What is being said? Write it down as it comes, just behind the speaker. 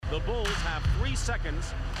The Bulls have 3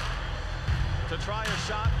 seconds to try a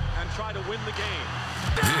shot and try to win the game.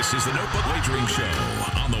 This is the Notebook Wagering Show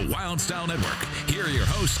on the Wylde Style Network. Here are your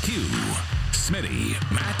hosts, Q, Smitty,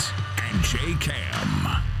 Matt, and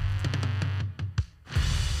JKam.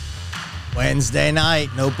 Wednesday night,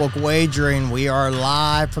 Notebook Wagering. We are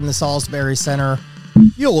live from the Salisbury Center,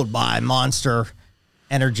 fueled by Monster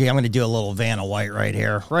Energy. I'm going to do a little Vanna White right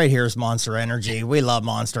here. Right here is Monster Energy. We love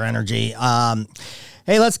Monster Energy.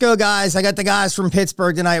 Hey, let's go, guys. I got the guys from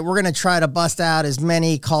Pittsburgh tonight. We're going to try to bust out as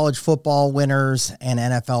many college football winners and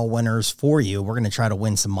NFL winners for you. We're going to try to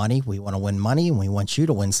win some money. We want to win money, and we want you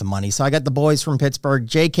to win some money. So I got the boys from Pittsburgh.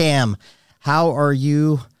 JKam, how are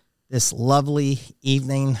you this lovely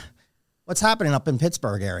evening? What's happening up in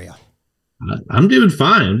Pittsburgh area? I'm doing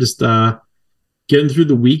fine. I'm just getting through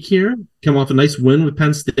the week here. Come off a nice win with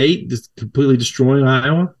Penn State, just completely destroying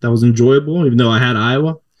Iowa. That was enjoyable, even though I had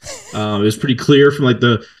Iowa. It was pretty clear from like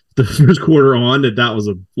the first quarter on that was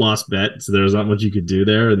a lost bet. So there was not much you could do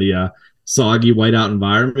there in the soggy whiteout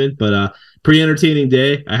environment. But pretty entertaining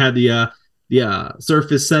day. I had the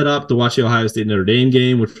Surface set up to watch the Ohio State Notre Dame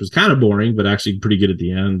game, which was kind of boring, but actually pretty good at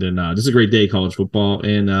the end. And just a great day, college football.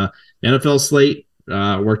 And NFL slate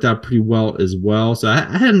worked out pretty well as well. So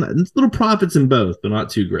I had little profits in both, but not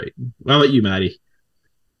too great. How about you, Matty?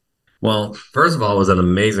 Well, first of all, it was an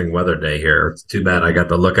amazing weather day here. It's too bad I got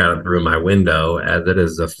to look out through my window, as it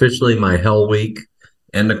is officially my hell week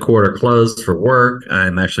and the quarter closed for work.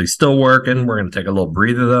 I'm actually still working. We're going to take a little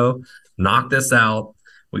breather, though, knock this out.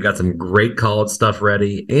 We got some great college stuff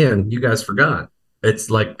ready, and you guys forgot. It's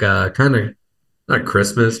like kind of not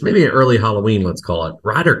Christmas, maybe an early Halloween, let's call it.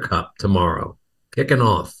 Ryder Cup tomorrow, kicking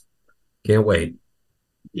off. Can't wait.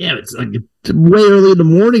 Yeah, it's like way early in the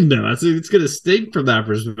morning, though. It's going to stink from that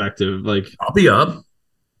perspective. Like, I'll be up.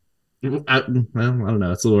 I don't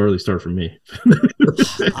know. It's a little early start for me. I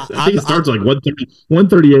think it starts like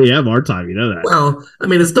 1:30 a.m. our time. You know that. Well, I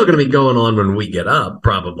mean, it's still going to be going on when we get up,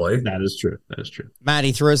 probably. That is true.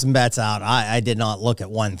 Matty, threw some bets out. I did not look at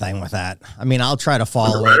one thing with that. I mean, I'll try to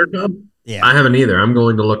follow it. Yeah, I haven't either. I'm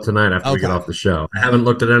going to look tonight after we get off the show. I haven't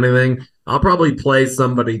looked at anything. I'll probably play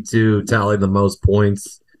somebody to tally the most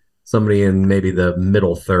points, somebody in maybe the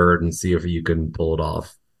middle third, and see if you can pull it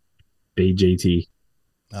off. JT.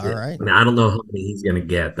 All right. I mean, I don't know how many he's going to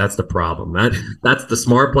get. That's the problem. That's the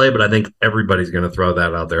smart play, but I think everybody's going to throw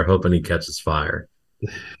that out there, hoping he catches fire.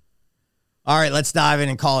 All right, let's dive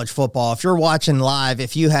into college football. If you're watching live,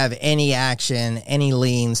 if you have any action, any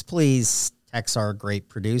leans, please text our great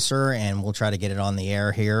producer, and we'll try to get it on the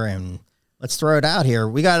air here, and let's throw it out here.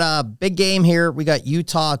 We got a big game here. We got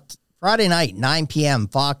Utah Friday night, 9 p.m.,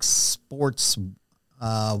 Fox Sports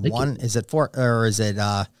 1. Is it 4, or is it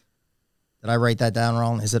did I write that down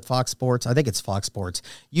wrong? Is it Fox Sports? I think it's Fox Sports.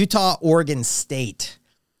 Utah, Oregon State.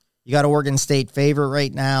 You got Oregon State favorite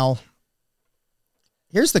right now.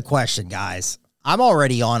 Here's the question, guys. I'm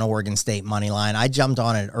already on Oregon State money line. I jumped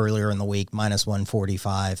on it earlier in the week, minus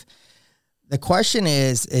 145. The question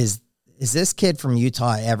is this kid from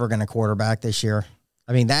Utah ever going to quarterback this year?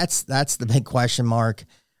 I mean, that's the big question mark.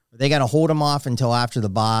 They got to hold him off until after the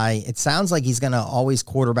bye. It sounds like he's going to always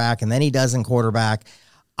quarterback, and then he doesn't quarterback.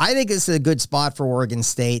 I think this is a good spot for Oregon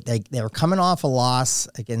State. They were coming off a loss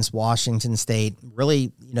against Washington State.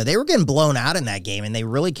 Really, they were getting blown out in that game, and they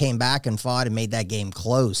really came back and fought and made that game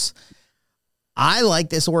close. I like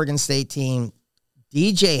this Oregon State team.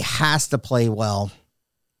 DJ has to play well,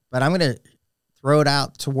 but I'm going to throw it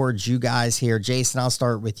out towards you guys here. Jason, I'll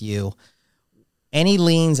start with you. Any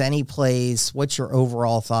leans, any plays? What's your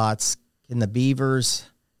overall thoughts? Can the Beavers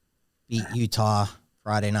beat Utah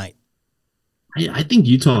Friday night? I think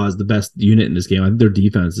Utah is the best unit in this game. I think their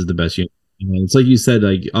defense is the best unit. It's like you said,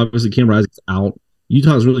 like obviously Cam Rising's out.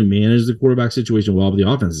 Utah's really managed the quarterback situation well, but the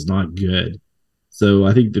offense is not good. So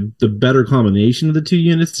I think the better combination of the two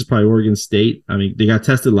units is probably Oregon State. I mean, they got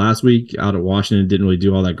tested last week out at Washington, didn't really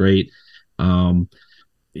do all that great.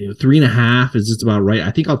 3.5 is just about right.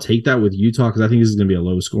 I think I'll take that with Utah because I think this is going to be a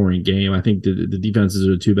low-scoring game. I think the defenses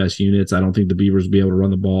are the two best units. I don't think the Beavers will be able to run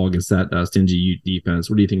the ball against that stingy Ute defense.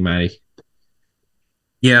 What do you think, Matty?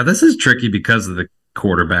 Yeah, this is tricky because of the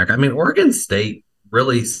quarterback. I mean, Oregon State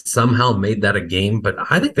really somehow made that a game, but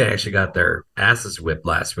I think they actually got their asses whipped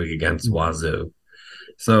last week against Wazoo.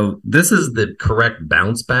 So this is the correct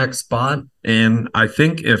bounce back spot. And I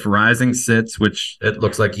think if Rising sits, which it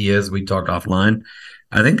looks like he is, we talked offline,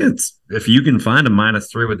 I think it's if you can find a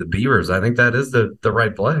 -3 with the Beavers, I think that is the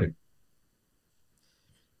right play.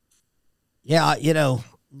 Yeah,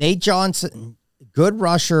 Nate Johnson, good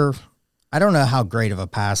rusher. I don't know how great of a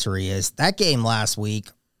passer he is. That game last week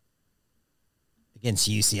against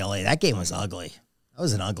UCLA, that game was ugly. That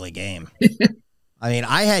was an ugly game. I mean,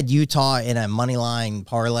 I had Utah in a money line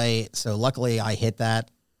parlay, so luckily I hit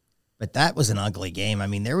that. But that was an ugly game. I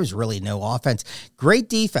mean, there was really no offense. Great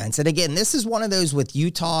defense. And again, this is one of those with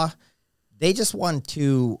Utah. They just want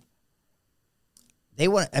to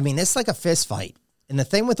it's like a fist fight. And the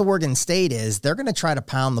thing with Oregon State is they're going to try to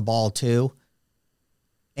pound the ball too.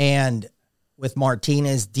 And with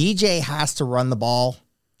Martinez, DJ has to run the ball,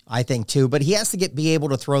 I think too, but he has to be able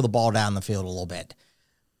to throw the ball down the field a little bit.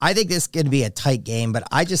 I think this is going to be a tight game, but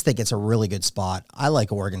I just think it's a really good spot. I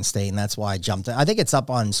like Oregon State, and that's why I jumped. I think it's up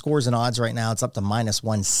on Scores and Odds right now. It's up to minus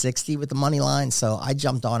 160 with the money line, so I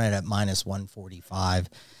jumped on it at minus 145.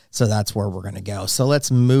 So that's where we're going to go. So let's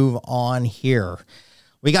move on here.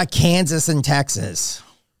 We got Kansas and Texas.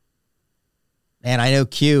 Man, I know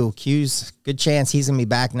Q's good chance he's going to be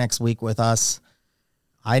back next week with us.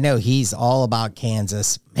 I know he's all about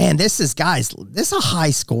Kansas. Man, this is a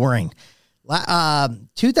high scoring.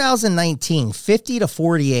 2019,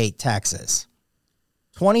 50-48 Texas.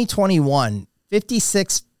 2021,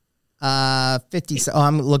 56, 50. Oh,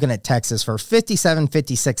 I'm looking at Texas first.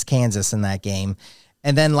 57-56 Kansas in that game.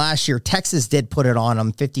 And then last year, Texas did put it on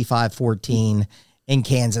them, 55-14 in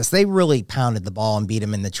Kansas. They really pounded the ball and beat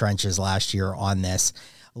them in the trenches last year on this.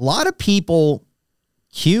 A lot of people,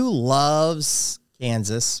 Q loves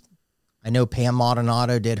Kansas. I know Pam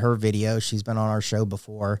Maldonado did her video. She's been on our show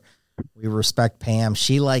before. We respect Pam.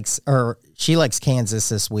 She likes Kansas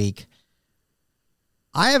this week.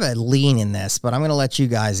 I have a lean in this, but I'm going to let you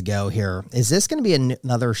guys go here. Is this going to be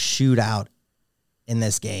another shootout in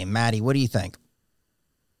this game? Matty, what do you think?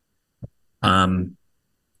 I'm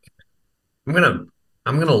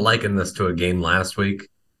gonna liken this to a game last week.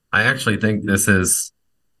 I actually think this is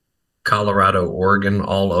Colorado, Oregon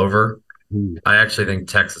all over. I actually think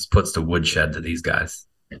Texas puts the woodshed to these guys.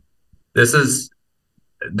 This is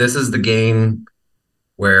the game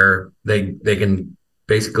where they can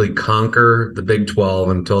basically conquer the Big 12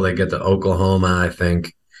 until they get to Oklahoma, I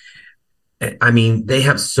think. I mean, they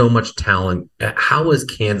have so much talent. How is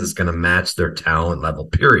Kansas going to match their talent level,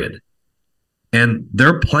 period? And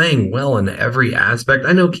they're playing well in every aspect.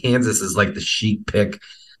 I know Kansas is like the chic pick,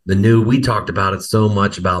 we talked about it so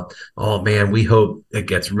much about, oh man, we hope it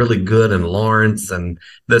gets really good in Lawrence and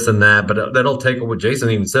this and that, but that'll take away, Jason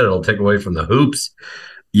even said it'll take away from the hoops.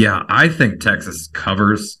 Yeah, I think Texas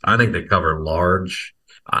covers. I think they cover large.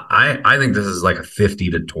 I think this is like a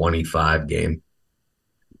 50-25 game.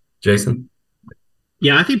 Jason?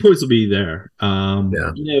 Yeah, I think points will be there.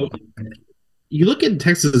 You look at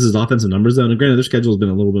Texas's offensive numbers, though, and granted, their schedule has been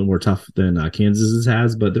a little bit more tough than Kansas's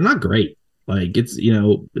has, but they're not great. Like, it's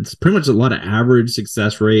pretty much a lot of average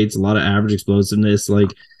success rates, a lot of average explosiveness. So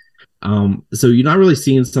you're not really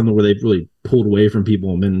seeing something where they've really pulled away from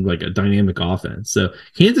people and been like a dynamic offense. So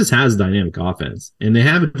Kansas has dynamic offense, and they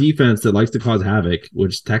have a defense that likes to cause havoc,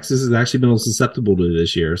 which Texas has actually been susceptible to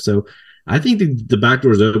this year. So I think the back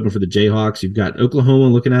door is open for the Jayhawks. You've got Oklahoma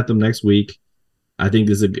looking at them next week. I think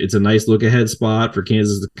it's a nice look ahead spot for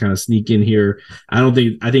Kansas to kind of sneak in here. I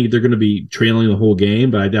think they're going to be trailing the whole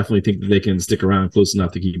game, but I definitely think that they can stick around close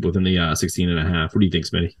enough to keep within the 16.5. What do you think,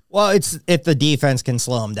 Smitty? Well, it's if the defense can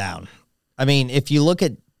slow them down. I mean, if you look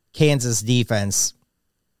at Kansas defense,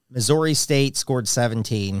 Missouri State scored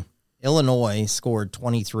 17, Illinois scored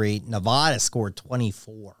 23, Nevada scored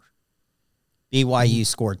 24, BYU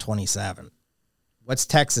scored 27. What's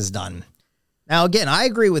Texas done? Now, again, I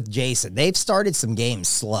agree with Jason. They've started some games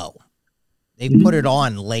slow. They've put it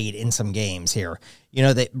on late in some games here.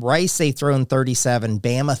 Rice, they've thrown 37,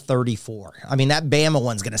 Bama 34. I mean, that Bama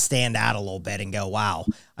one's going to stand out a little bit and go, wow.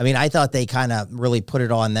 I mean, I thought they kind of really put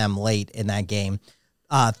it on them late in that game.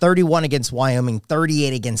 31 against Wyoming,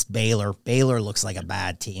 38 against Baylor. Baylor looks like a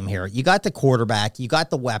bad team here. You got the quarterback. You got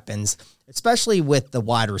the weapons, especially with the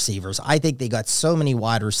wide receivers. I think they got so many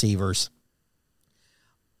wide receivers.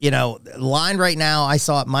 Line right now, I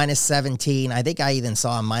saw it minus 17. I think I even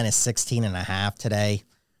saw a minus 16.5 today.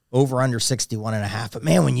 Over under 61.5. But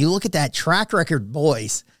man, when you look at that track record,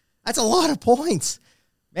 boys, that's a lot of points.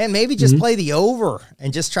 Man, maybe just play the over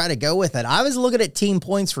and just try to go with it. I was looking at team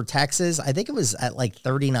points for Texas. I think it was at like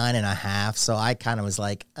 39.5. So I kind of was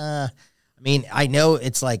like, I know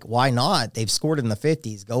it's like, why not? They've scored in the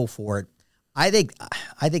 50s. Go for it. I think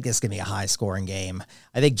this is going to be a high scoring game.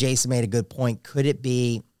 I think Jason made a good point. Could it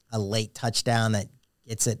be a late touchdown that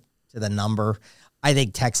gets it to the number? I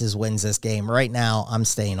think Texas wins this game. Right now, I'm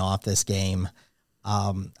staying off this game.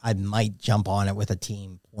 I might jump on it with a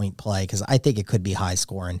team point play because I think it could be high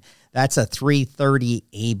scoring. That's a 3:30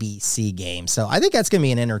 ABC game. So I think that's going to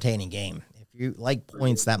be an entertaining game. If you like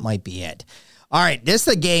points, that might be it. All right, this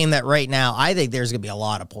is a game that right now I think there's going to be a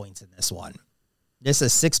lot of points in this one. This is a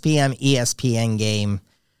 6 p.m. ESPN game.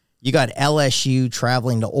 You got LSU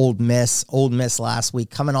traveling to Ole Miss. Ole Miss last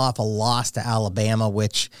week coming off a loss to Alabama,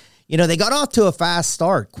 which, they got off to a fast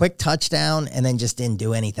start. Quick touchdown and then just didn't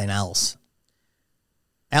do anything else.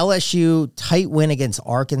 LSU, tight win against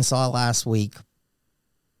Arkansas last week.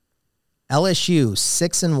 LSU,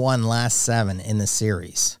 6-1 last 7 in the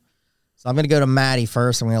series. So I'm going to go to Matty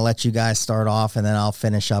first. I'm going to let you guys start off, and then I'll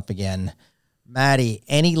finish up again. Matty,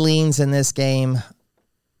 any leans in this game?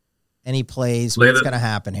 Any plays? What's going to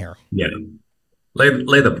happen here? Yeah. Lay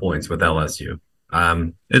the points with LSU.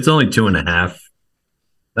 It's only 2.5.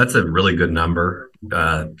 That's a really good number.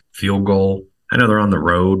 Field goal. I know they're on the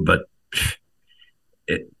road, but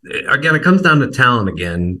it comes down to talent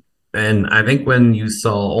again. And I think when you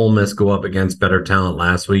saw Ole Miss go up against better talent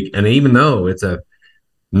last week, and even though it's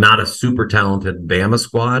not a super talented Bama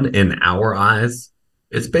squad in our eyes,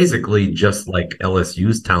 it's basically just like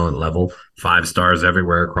LSU's talent level, 5 stars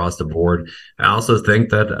everywhere across the board. I also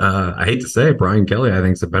think that, I hate to say it, Brian Kelly, I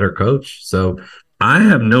think, is a better coach. So I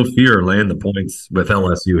have no fear laying the points with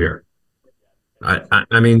LSU here. I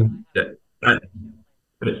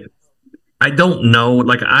don't know.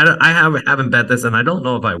 Like, I haven't bet this, and I don't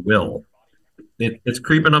know if I will. It's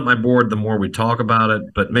creeping up my board the more we talk about it,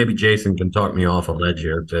 but maybe Jason can talk me off a ledge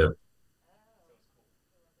here too.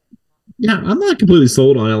 Yeah, I'm not completely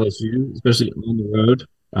sold on LSU, especially on the road.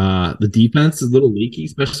 The defense is a little leaky,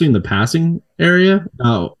 especially in the passing area.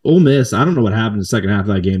 Ole Miss, I don't know what happened in the second half of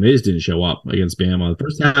that game. They just didn't show up against Bama. The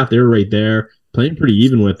first half, they were right there, playing pretty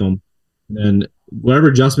even with them. And whatever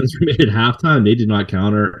adjustments were made at halftime, they did not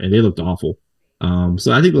counter, and they looked awful.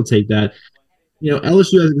 So I think they'll take that.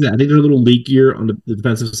 LSU, I think they're a little leakier on the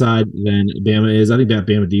defensive side than Bama is. I think that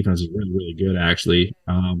Bama defense is really, really good, actually.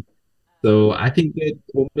 So I think that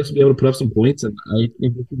Ole Miss will be able to put up some points, and I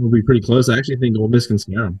think it will be pretty close. I actually think Ole Miss can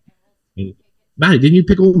scare them. Matty, didn't you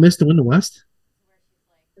pick Ole Miss to win the West?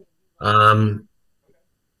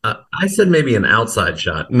 I said maybe an outside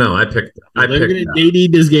shot. No, I picked. They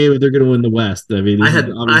need this game if they're going to win the West. I mean, I had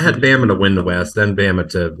Bama to win the West and Bama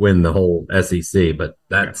to win the whole SEC, but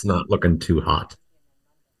that's not looking too hot.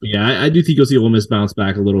 Yeah, I do think you'll see Ole Miss bounce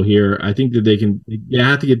back a little here. I think that they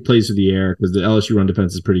have to get plays through the air because the LSU run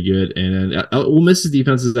defense is pretty good, and Ole Miss's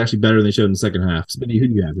defense is actually better than they showed in the second half. Smitty, who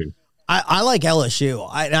do you have here? I like LSU.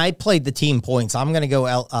 I played the team points. I'm going to go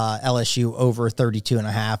LSU over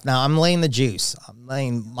 32.5. Now, I'm laying the juice. I'm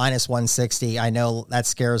laying minus 160. I know that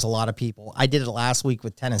scares a lot of people. I did it last week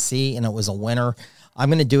with Tennessee, and it was a winner. I'm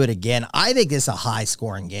going to do it again. I think it's a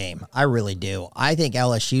high-scoring game. I really do. I think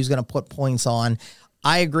LSU is going to put points on.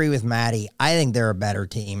 I agree with Matty. I think they're a better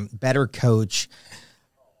team, better coach.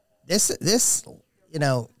 This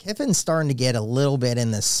Kiffin's starting to get a little bit in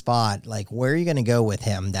this spot. Like, where are you going to go with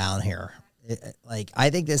him down here? I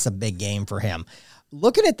think this is a big game for him.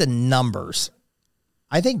 Looking at the numbers,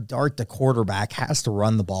 I think Dart, the quarterback, has to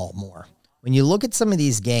run the ball more. When you look at some of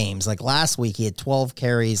these games, like last week, he had 12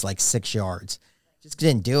 carries, 6 yards. Just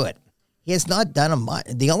didn't do it. He has not done a much.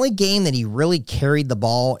 The only game that he really carried the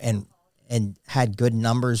ball and had good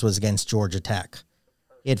numbers was against Georgia Tech.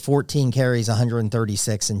 He had 14 carries,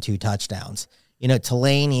 136, and 2 touchdowns.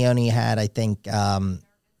 Tulane, he only had, I think, I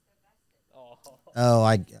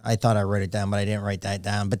thought I wrote it down, but I didn't write that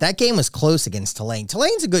down. But that game was close against Tulane.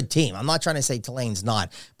 Tulane's a good team. I'm not trying to say Tulane's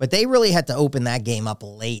not, but they really had to open that game up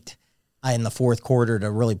late in the fourth quarter to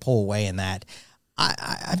really pull away in that.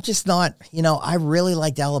 I'm just not, I really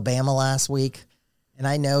liked Alabama last week, and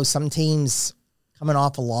I know some teams coming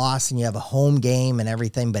off a loss and you have a home game and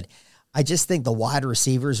everything, but I just think the wide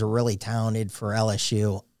receivers are really talented for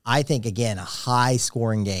LSU. I think, again, a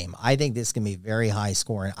high-scoring game. I think this can be very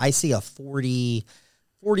high-scoring. I see a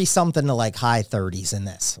 40-something to high 30s in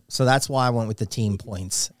this. So that's why I went with the team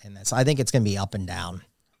points in this. I think it's going to be up and down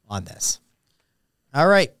on this. All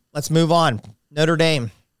right, let's move on. Notre Dame,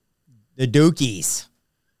 the Dukies.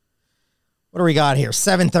 What do we got here?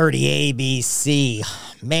 7:30 ABC.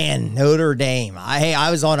 Man, Notre Dame.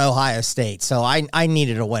 I was on Ohio State, so I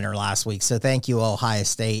needed a winner last week. So thank you, Ohio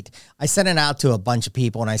State. I sent it out to a bunch of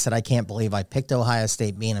people, and I said, I can't believe I picked Ohio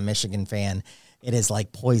State being a Michigan fan. It is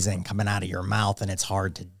like poison coming out of your mouth, and it's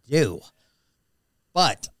hard to do.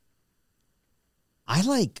 But I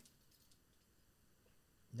like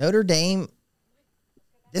Notre Dame.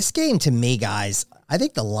 This game, to me, guys, I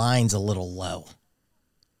think the line's a little low.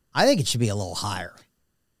 I think it should be a little higher.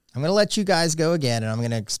 I'm going to let you guys go again, and I'm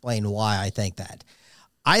going to explain why I think that.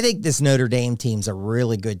 I think this Notre Dame team's a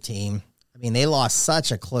really good team. I mean, they lost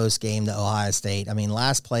such a close game to Ohio State. I mean,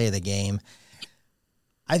 last play of the game.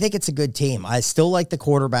 I think it's a good team. I still like the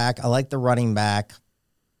quarterback. I like the running back.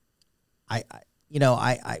 I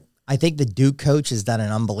I think the Duke coach has done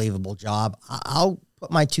an unbelievable job. I'll put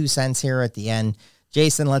my 2 cents here at the end.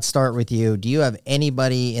 Jason, let's start with you. Do you have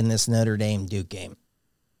anybody in this Notre Dame Duke game?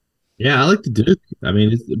 Yeah, I like the Duke. I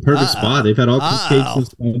mean, it's the perfect spot. They've had all Cupcakes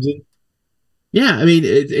since Clemson. Yeah, I mean,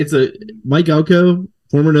 it's a Mike Elko,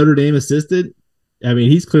 former Notre Dame assistant. I mean,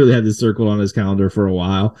 he's clearly had this circled on his calendar for a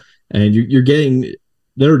while, and you're getting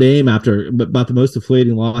Notre Dame after about the most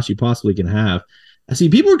deflating loss you possibly can have. I see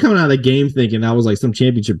people are coming out of the game thinking that was like some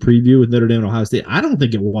championship preview with Notre Dame and Ohio State. I don't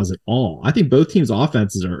think it was at all. I think both teams'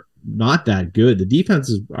 offenses are not that good. The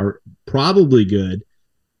defenses are probably good,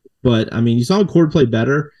 but I mean, you saw Cord play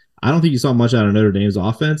better. I don't think you saw much out of Notre Dame's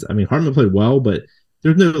offense. I mean, Hartman played well, but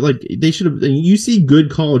there's no, like, they should have. You see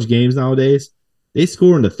good college games nowadays, they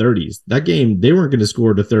score in the 30s. That game, they weren't going to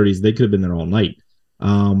score in the 30s. They could have been there all night.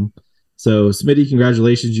 So, Smitty,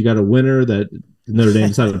 congratulations. You got a winner that Notre Dame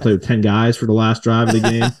decided to play with 10 guys for the last drive of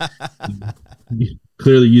the game.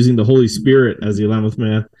 Clearly using the Holy Spirit as the 11th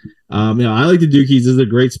man. I like the Dukies. This is a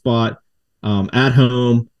great spot. At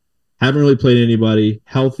home, haven't really played anybody,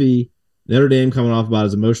 healthy. Notre Dame coming off about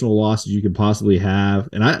as emotional loss as you could possibly have.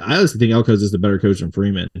 And I honestly think Elko's is the better coach than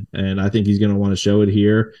Freeman. And I think he's going to want to show it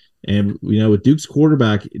here. And, with Duke's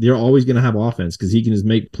quarterback, they're always going to have offense because he can just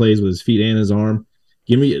make plays with his feet and his arm.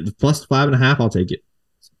 Give me plus 5.5. I'll take it.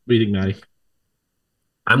 What do you think, Matty?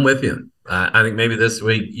 I'm with you. I think maybe this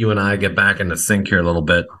week you and I get back into sync here a little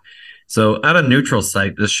bit. So at a neutral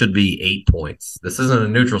site, this should be 8 points. This isn't a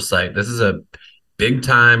neutral site. This is a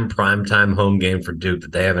big-time, prime-time home game for Duke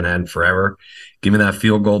that they haven't had in forever. Give me that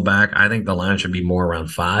field goal back. I think the line should be more around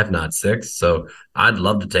 5, not 6. So I'd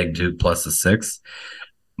love to take Duke plus the 6.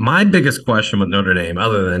 My biggest question with Notre Dame,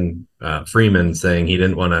 other than Freeman saying he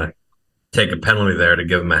didn't want to take a penalty there to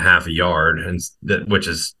give him a half a yard, which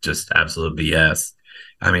is just absolute BS.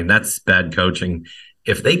 I mean, that's bad coaching.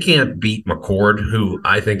 If they can't beat McCord, who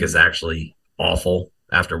I think is actually awful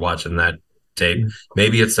after watching that tape,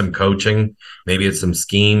 maybe it's some coaching, maybe it's some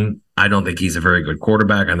scheme. I don't think he's a very good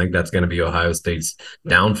quarterback. I think that's going to be Ohio State's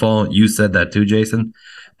downfall. You said that too, Jason.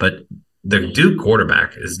 But the Duke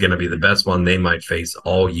quarterback is going to be the best one they might face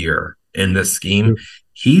all year in this scheme.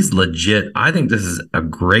 He's legit. I think this is a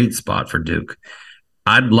great spot for Duke.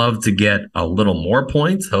 I'd love to get a little more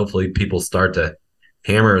points. Hopefully people start to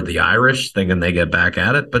hammer the Irish thinking they get back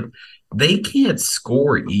at it, but they can't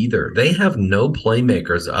score either. They have no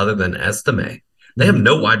playmakers other than Estime. They have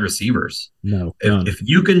no wide receivers. No. If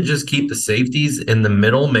you can just keep the safeties in the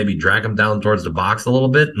middle, maybe drag them down towards the box a little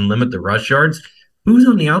bit and limit the rush yards, who's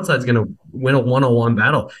on the outside is going to win a one-on-one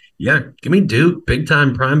battle? Yeah, give me Duke,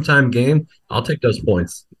 big-time, prime-time game. I'll take those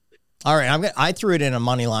points. All right, I threw it in a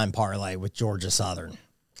money line parlay with Georgia Southern.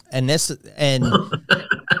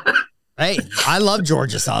 Hey, I love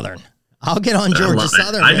Georgia Southern. I'll get on Georgia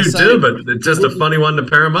Southern. I do too, but it's just a funny one to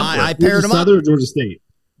pair them up with. I paired them up. Southern or Georgia State?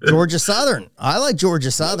 Georgia Southern. I like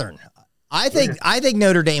Georgia Southern. I think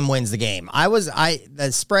Notre Dame wins the game. The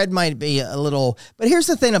spread might be a little, but here's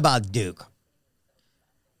the thing about Duke.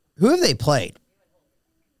 Who have they played?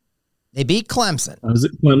 They beat Clemson. Was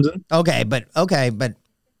it Clemson? Okay, but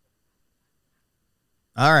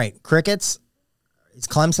all right, Crickets. Is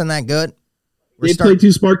Clemson that good? They played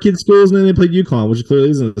 2 smart kid schools, and then they played UConn, which clearly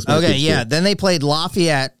isn't a smart kid school. Then they played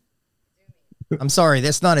Lafayette. I'm sorry,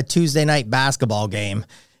 that's not a Tuesday night basketball game.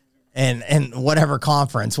 And whatever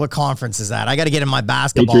conference. What conference is that? I got to get in my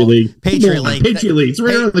basketball. Patriot League. Patriot League. It's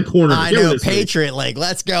right around the corner. I know, Patriot League.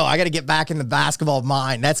 Let's go. I got to get back in the basketball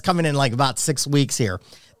mind. That's coming in like about 6 weeks here.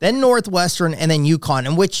 Then Northwestern and then UConn,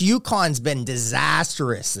 in which UConn's been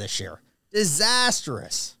disastrous this year.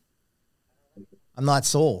 Disastrous. I'm not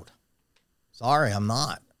sold. Sorry, I'm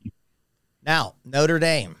not. Now, Notre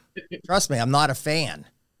Dame. Trust me, I'm not a fan.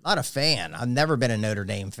 Not a fan. I've never been a Notre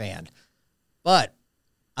Dame fan. But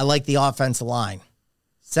I like the offensive line.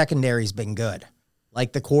 Secondary's been good.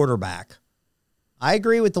 Like the quarterback. I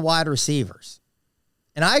agree with the wide receivers.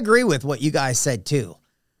 And I agree with what you guys said too.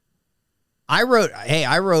 I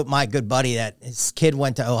wrote my good buddy that his kid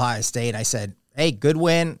went to Ohio State. I said, hey, good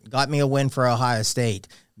win. Got me a win for Ohio State.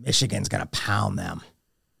 Michigan's going to pound them.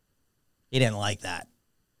 He didn't like that.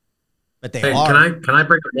 But they are. Can I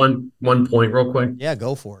bring up one point real quick? Yeah,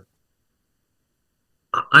 go for it.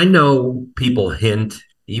 I know people hint,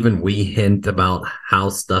 even we hint about how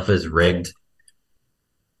stuff is rigged.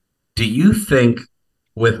 Do you think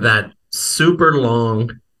with that super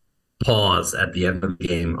long pause at the end of the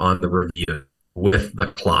game on the review with the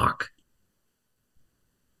clock,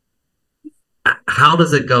 how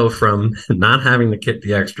does it go from not having to kick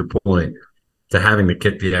the extra point to having to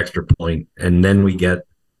kick the extra point, and then we get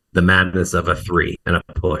the madness of a 3 and a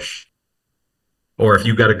push? Or if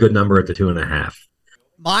you got a good number at the 2.5.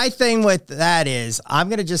 My thing with that is I'm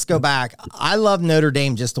going to just go back. I love Notre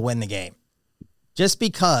Dame just to win the game. Just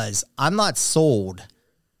because I'm not sold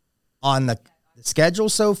on the schedule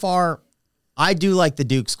so far. I do like the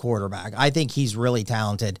Duke's quarterback. I think he's really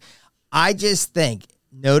talented. I just think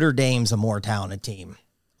Notre Dame's a more talented team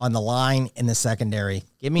on the line in the secondary.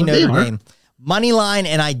 Give me Notre Dame. Money line,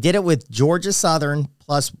 and I did it with Georgia Southern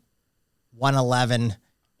plus 111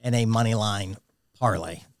 and a money line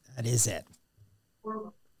parlay. That is it.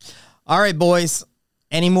 All right, boys.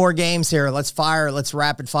 Any more games here? Let's fire. Let's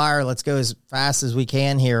rapid fire. Let's go as fast as we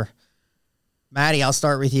can here. Matty, I'll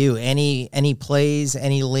start with you. Any plays,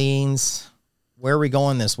 any leans? Where are we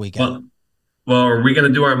going this weekend? Well, are we going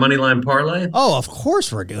to do our money line parlay? Oh, of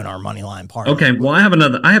course we're doing our money line parlay. Okay. Well,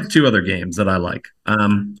 I have two other games that I like.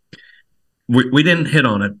 We didn't hit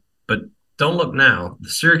on it, but don't look now. The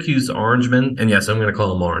Syracuse Orangemen, and yes, I'm going to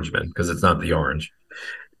call them Orangemen because it's not the Orange.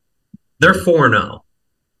 They're 4-0.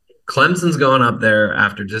 Clemson's going up there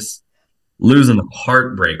after just losing the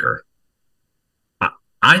heartbreaker.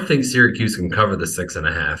 I think Syracuse can cover the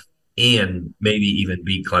 6.5 and maybe even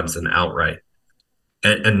beat Clemson outright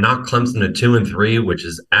and knock Clemson to 2-3, which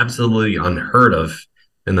is absolutely unheard of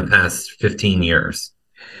in the past 15 years.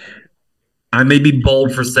 I may be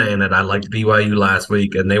bold for saying it. I liked BYU last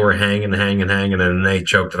week, and they were hanging, and they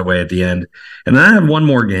choked it away at the end. And I have one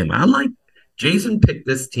more game. Jason picked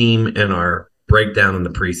this team in our breakdown in the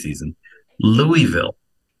preseason. Louisville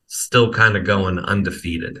still kind of going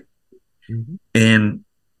undefeated. Mm-hmm. And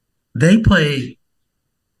they play,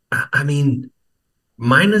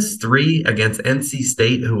 -3 against NC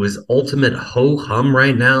State, who is ultimate ho-hum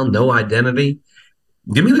right now, no identity.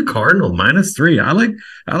 Give me the Cardinal -3. I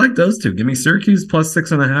like those two. Give me Syracuse plus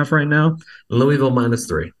 6.5 right now. Louisville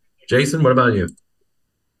 -3. Jason, what about you?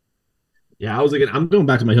 Yeah, I'm going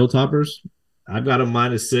back to my Hilltoppers. I've got a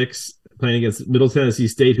 -6 playing against Middle Tennessee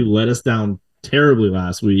State, who let us down terribly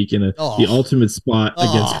last week in the ultimate spot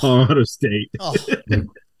against Colorado State.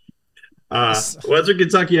 Western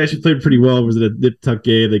Kentucky actually played pretty well. It was a nip-tuck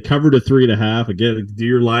game. They covered a 3.5. Again, do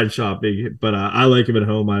your line shopping, but I like them at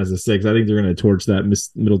home -6. I think they're going to torch that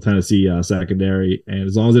Middle Tennessee secondary, and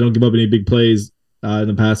as long as they don't give up any big plays in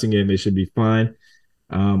the passing game, they should be fine.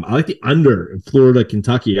 I like the under in Florida,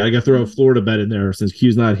 Kentucky. I got to throw a Florida bet in there since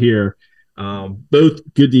Q's not here. Both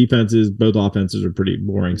good defenses, both offenses are pretty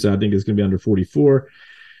boring, so I think it's going to be under 44.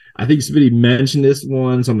 I think Smitty mentioned this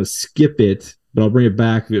one, so I'm going to skip it, but I'll bring it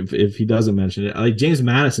back if he doesn't mention it. I like James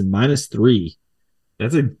Madison -3.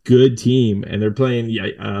 That's a good team, and they're playing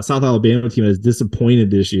South Alabama team that is disappointed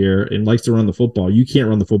this year and likes to run the football. You can't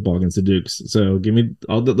run the football against the Dukes, so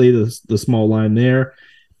I'll lay the small line there.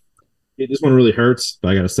 This one really hurts, but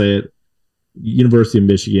I got to say it. University of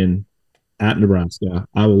Michigan at Nebraska.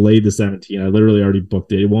 I will lay the 17. I literally already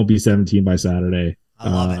booked it. It won't be 17 by Saturday. I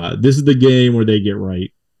love it. This is the game where they get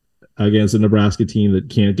right against a Nebraska team that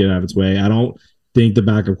can't get out of its way. I don't think the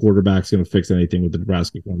backup quarterback is going to fix anything with the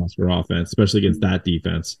Nebraska offense, especially against that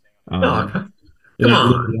defense. Come on.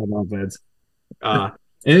 Offense.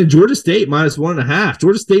 And Georgia State -1.5.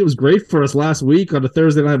 Georgia State was great for us last week on the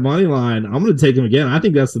Thursday night money line. I'm going to take them again. I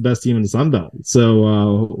think that's the best team in the Sun Belt.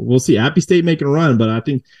 So we'll see. Appy State making a run, but I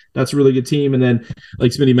think that's a really good team. And then,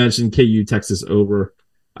 like Smitty mentioned, KU Texas over.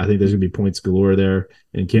 I think there's going to be points galore there,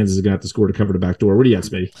 and Kansas is going to have to score to cover the back door. What do you got,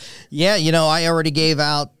 Smitty? Yeah, I already gave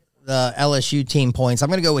out the LSU team points. I'm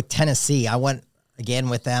going to go with Tennessee. I went again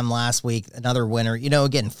with them last week, another winner.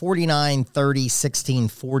 Again, 49-30,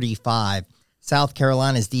 16-45. South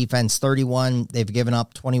Carolina's defense, 31. They've given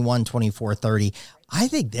up 21, 24, 30. I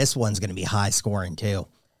think this one's going to be high scoring too.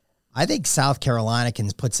 I think South Carolina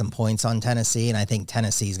can put some points on Tennessee, and I think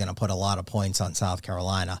Tennessee is going to put a lot of points on South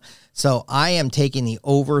Carolina. So I am taking the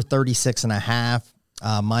over 36.5,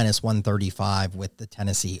 -135 with the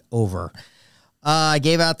Tennessee over. I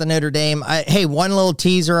gave out the Notre Dame. Hey, one little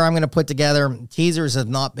teaser I'm going to put together. Teasers have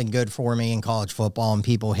not been good for me in college football, and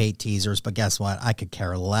people hate teasers, but guess what? I could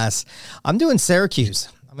care less. I'm doing Syracuse.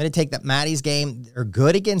 I'm going to take that Matty's game. They're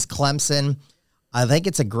good against Clemson. I think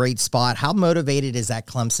it's a great spot. How motivated is that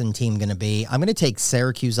Clemson team going to be? I'm going to take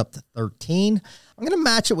Syracuse up to 13. I'm going to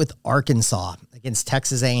match it with Arkansas against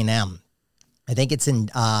Texas A&M. I think it's in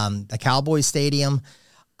the Cowboys Stadium.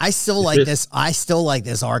 I still like this. I still like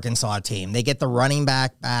this Arkansas team. They get the running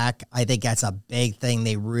back. I think that's a big thing.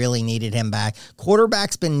 They really needed him back.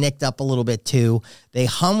 Quarterback's been nicked up a little bit too. They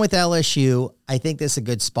hum with LSU. I think this is a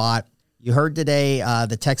good spot. You heard today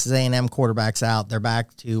the Texas A&M quarterback's out. They're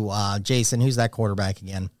back to Jason. Who's that quarterback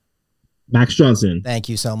again? Max Johnson. Thank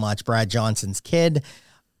you so much. Brad Johnson's kid.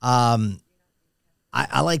 I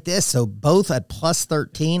like this. So both at plus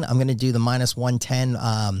 13. I'm going to do the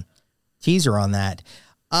 -110 teaser on that.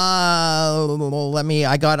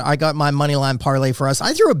 I got my money line parlay for us.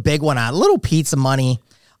 I threw a big one out, a little pizza money.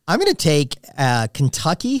 I'm going to take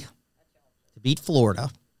Kentucky to beat Florida.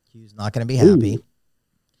 He's not going to be happy.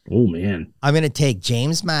 Oh, man. I'm going to take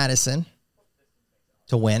James Madison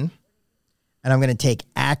to win. And I'm going to take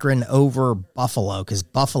Akron over Buffalo because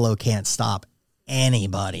Buffalo can't stop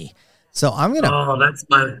anybody. So I'm going to. Oh,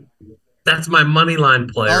 that's my money line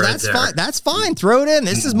play. Oh, that's fine. That's fine. Throw it in.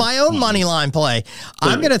 This is my own money line play.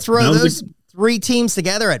 I'm going to throw those three teams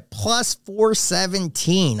together at plus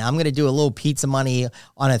 417. I'm going to do a little pizza money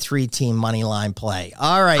on a 3-team money line play.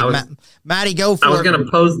 All right, Matty, go for it. I was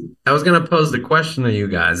going to pose the question to you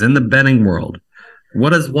guys. In the betting world,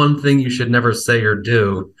 what is one thing you should never say or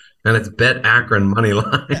do? And it's bet Akron money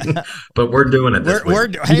line, but we're doing it this week. We're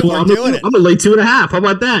doing it. I'm gonna lay 2.5. How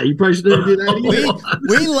about that? You probably shouldn't do that either.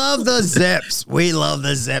 We love the Zips. We love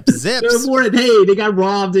the Zips. Hey, they got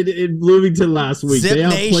robbed in Bloomington last week. Zip they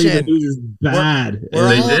Nation. It was bad.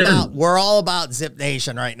 We're all about Zip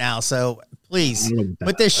Nation right now. So please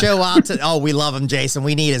put this show out to. Oh, we love them, Jason.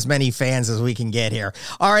 We need as many fans as we can get here.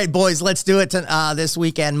 All right, boys, let's do it this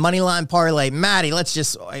weekend. Moneyline parlay, Matty.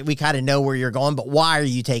 We kind of know where you're going, but why are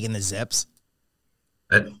you taking the Zips?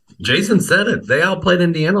 Jason said it. They outplayed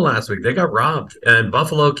Indiana last week. They got robbed, and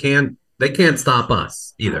Buffalo can't stop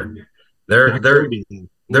us either. They're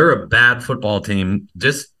a bad football team.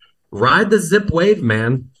 Just ride the Zip wave,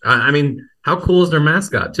 man. I mean, how cool is their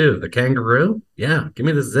mascot too? The kangaroo? Yeah, give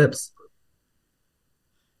me the Zips.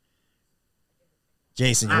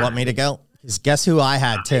 Jason, you want me to go? Because guess who I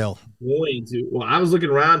had too? Well, I was looking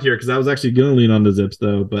around here because I was actually going to lean on the Zips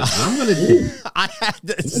though, but I'm going to. I had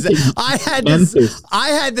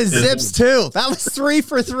the Zips too. That was 3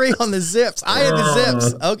 for 3 on the Zips. I had the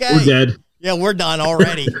Zips. Okay, we're dead. Yeah, we're done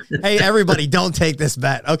already. Hey, everybody, don't take this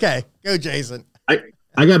bet. Okay, go, Jason.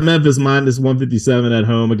 I got Memphis minus 157 at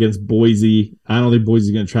home against Boise. I don't think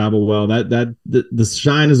Boise's going to travel well. The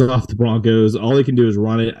shine is off the Broncos. All they can do is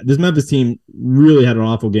run it. This Memphis team really had an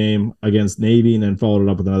awful game against Navy and then followed it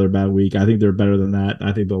up with another bad week. I think they're better than that.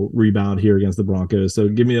 I think they'll rebound here against the Broncos. So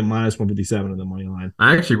give me a minus 157 in the money line.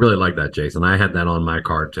 I actually really like that, Jason. I had that on my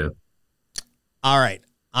card too. All right.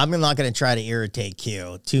 I'm not going to try to irritate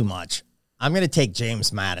Q too much. I'm going to take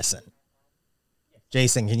James Madison.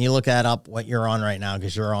 Jason, can you look that up, what you're on right now,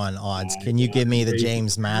 because you're on odds? Can you give me the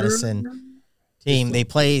James Madison team? They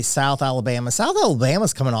play South Alabama. South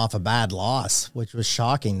Alabama's coming off a bad loss, which was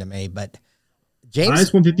shocking to me. But James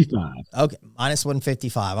minus 155. Okay, minus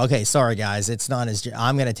 155. Okay, sorry guys, it's not as.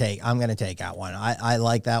 I'm gonna take that one. I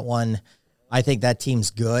like that one. I think that team's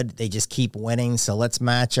good. They just keep winning. So let's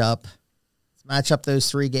match up those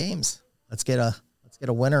 3 games. Let's get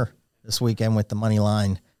a winner this weekend with the money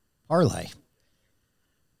line parlay.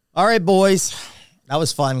 All right, boys. That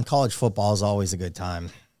was fun. College football is always a good time.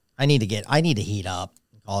 I need to heat up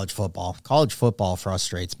college football. College football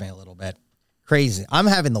frustrates me a little bit. Crazy. I'm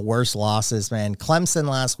having the worst losses, man. Clemson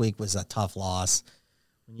last week was a tough loss.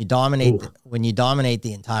 When you dominate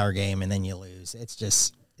the entire game and then you lose,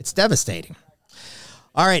 it's devastating.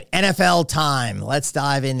 All right, NFL time. Let's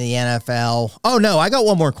dive into the NFL. Oh, no, I got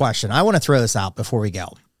one more question. I want to throw this out before we go.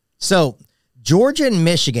 So, Georgia and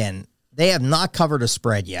Michigan, they have not covered a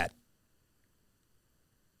spread yet.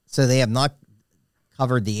 So they have not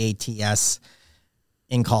covered the ATS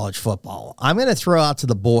in college football. I'm going to throw out to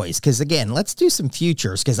the boys because, again, let's do some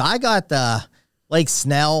futures because I got the Blake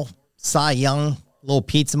Snell, Cy Young, little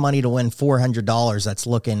pizza money to win $400. That's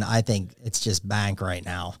looking, I think it's just bank right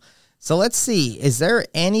now. So let's see. Is there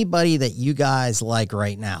anybody that you guys like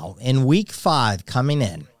right now in week 5 coming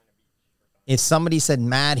in? If somebody said,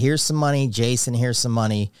 Matt, here's some money, Jason, here's some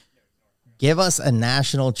money, give us a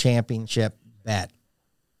national championship bet.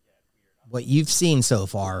 What you've seen so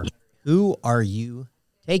far, who are you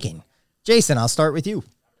taking? Jason, I'll start with you.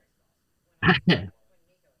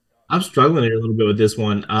 I'm struggling here a little bit with this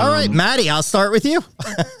one. All right, Matty, I'll start with you.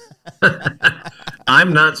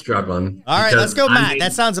 I'm not struggling. All right, let's go, Matt.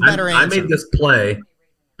 That sounds a better answer. I made this play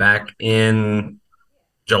back in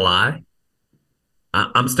July.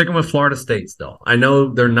 I'm sticking with Florida State still. I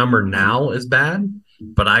know their number now is bad,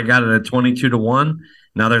 but I got it at 22-1.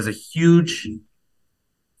 Now, there's a huge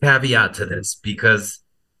caveat to this because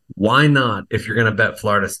why not, if you're going to bet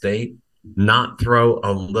Florida State, not throw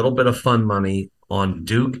a little bit of fun money on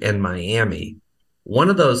Duke and Miami? One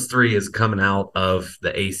of those 3 is coming out of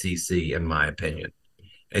the ACC, in my opinion.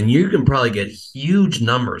 And you can probably get huge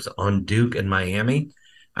numbers on Duke and Miami.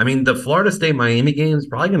 I mean, the Florida State-Miami game is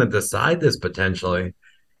probably going to decide this potentially.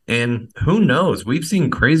 And who knows? We've seen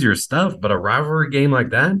crazier stuff, but a rivalry game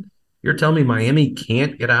like that, you're telling me Miami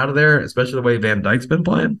can't get out of there, especially the way Van Dyke's been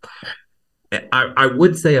playing? I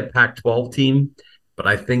would say a Pac-12 team, but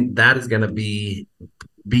I think that is going to be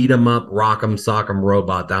beat 'em up, rock 'em, sock 'em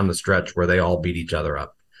robot down the stretch where they all beat each other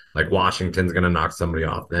up. Like Washington's going to knock somebody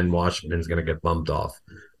off. Then Washington's going to get bumped off.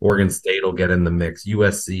 Oregon State will get in the mix.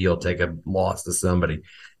 USC will take a loss to somebody.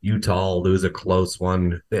 Utah will lose a close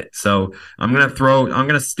one. So I'm going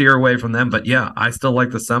to steer away from them. But yeah, I still like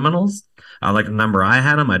the Seminoles. I like the number I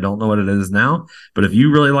had them. I don't know what it is now. But if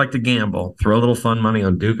you really like to gamble, throw a little fun money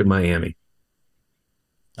on Duke and Miami.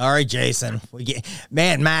 All right, Jason.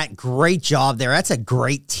 Matt, great job there. That's a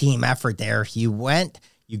great team effort there.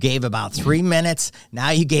 You gave about 3 minutes. Now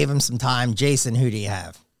you gave him some time. Jason, who do you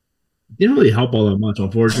have? Didn't really help all that much,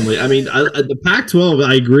 unfortunately. I mean, the Pac-12,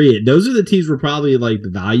 I agree. Those are the teams where probably like the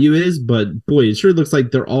value is, but boy, it sure looks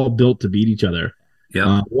like they're all built to beat each other.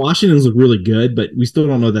 Yeah, Washington's look really good, but we still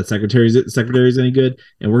don't know that secretary's any good.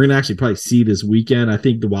 And we're going to actually probably see this weekend. I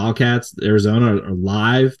think the Wildcats, Arizona, are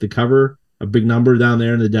live to cover a big number down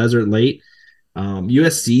there in the desert late.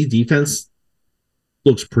 USC defense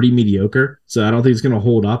looks pretty mediocre, so I don't think it's going to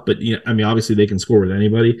hold up. But obviously they can score with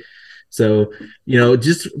anybody. So,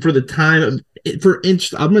 just for the time,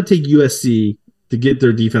 I'm going to take USC to get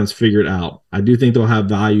their defense figured out. I do think they'll have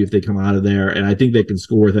value if they come out of there, and I think they can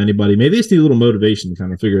score with anybody. Maybe they just need a little motivation to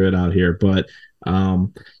kind of figure it out here. But, I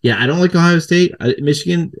don't like Ohio State.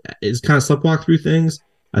 Michigan is kind of sleptwalk through things.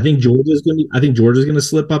 I think Georgia's going to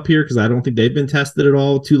slip up here because I don't think they've been tested at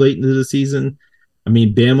all too late into the season. I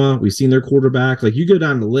mean, Bama, we've seen their quarterback. Like, you go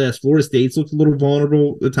down the list, Florida State's looked a little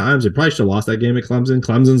vulnerable at times. They probably should have lost that game at Clemson.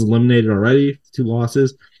 Clemson's eliminated already, 2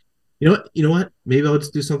 losses. You know what? Maybe I'll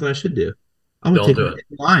just do something I should do. I'm going to take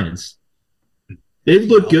the Lions. They've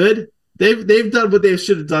looked good. They've done what they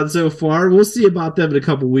should have done so far. We'll see about them in a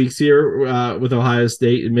couple weeks here with Ohio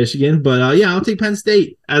State and Michigan. But, I'll take Penn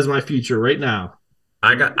State as my future right now.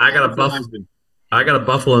 I got a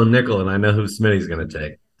Buffalo nickel, and I know who Smitty's going to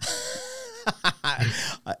take.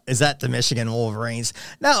 Is that the Michigan Wolverines?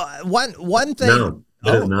 No, one thing. No,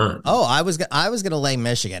 it is not. Oh, I was going to lay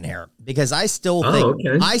Michigan here because I still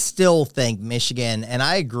think Michigan, and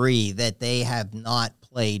I agree that they have not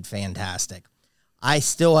played fantastic. I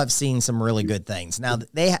still have seen some really good things. Now,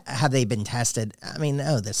 have they been tested? I mean,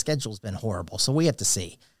 no, the schedule's been horrible, so we have to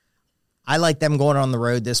see. I like them going on the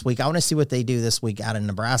road this week. I want to see what they do this week out in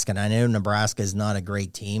Nebraska. And I know Nebraska is not a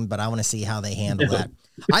great team, but I want to see how they handle that.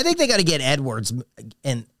 I think they got to get Edwards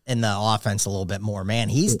in the offense a little bit more. Man,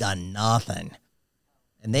 he's done nothing.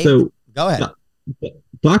 And go ahead.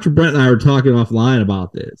 Dr. Brent and I were talking offline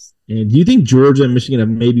about this. And do you think Georgia and Michigan have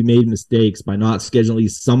maybe made mistakes by not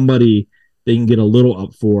scheduling somebody they can get a little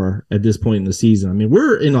up for at this point in the season? I mean,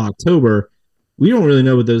 we're in October. We don't really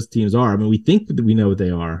know what those teams are. I mean, we think that we know what they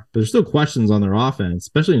are, but there's still questions on their offense,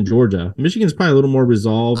 especially in Georgia. Michigan's probably a little more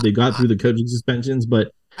resolved. They got through the coaching suspensions,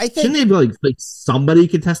 but shouldn't they be like somebody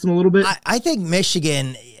could test them a little bit? I think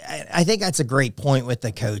Michigan, I think that's a great point with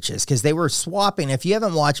the coaches because they were swapping. If you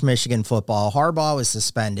haven't watched Michigan football, Harbaugh was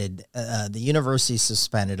suspended. The university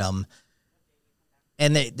suspended him,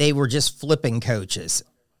 and they were just flipping coaches.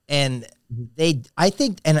 And I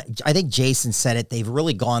think Jason said it, they've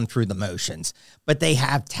really gone through the motions, but they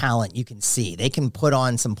have talent. You can see they can put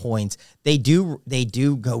on some points. They do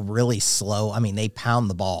go really slow. I mean, they pound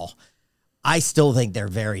the ball. I still think they're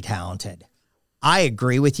very talented. I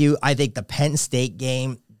agree with you. I think the Penn State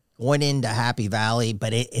game going into Happy Valley,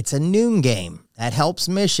 but it's a noon game. That helps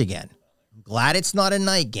Michigan. I'm glad it's not a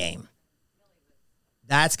night game.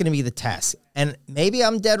 That's going to be the test. And maybe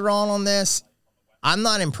I'm dead wrong on this. I'm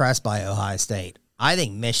not impressed by Ohio State. I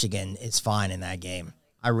think Michigan is fine in that game.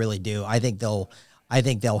 I really do. I think they'll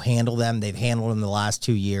handle them. They've handled them the last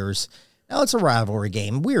 2 years. Now it's a rivalry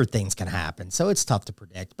game. Weird things can happen, so it's tough to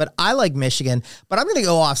predict. But I like Michigan, but I'm going to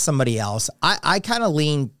go off somebody else. I kind of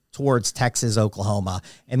lean towards Texas, Oklahoma,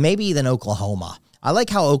 and maybe even Oklahoma. I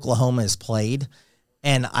like how Oklahoma is played,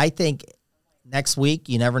 and I think next week,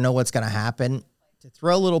 you never know what's going to happen. To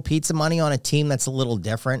throw a little pizza money on a team that's a little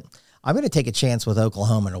different, I'm going to take a chance with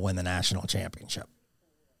Oklahoma to win the national championship.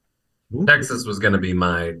 Texas was going to be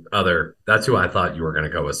my other. That's who I thought you were going to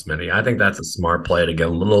go with, Smitty. I think that's a smart play to get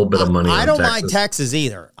a little bit of money on Texas. I don't mind Texas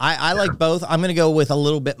either. I like both. I'm going to go with a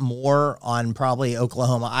little bit more on probably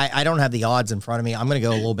Oklahoma. I don't have the odds in front of me. I'm going to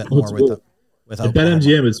go a little bit more with Oklahoma. At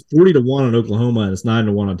BetMGM, it's 40-1 on Oklahoma, and it's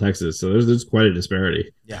 9-1 on Texas. So there's quite a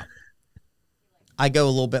disparity. Yeah. I go a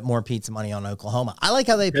little bit more pizza money on Oklahoma. I like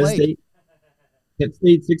how they played. Penn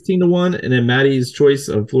State 16-1, and then Maddie's choice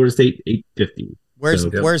of Florida State 850.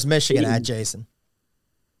 Where's Michigan at, Jason?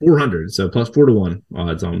 400, so plus 4-1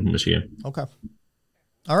 odds on Michigan. Okay.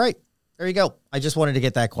 All right. There you go. I just wanted to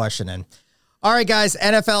get that question in. All right, guys,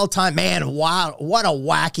 NFL time. Man, wow, what a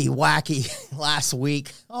wacky last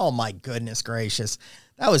week. Oh my goodness gracious.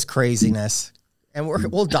 That was craziness. And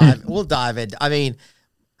we'll dive in. I mean,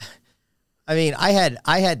 I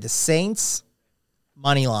had the Saints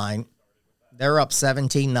money line. They're up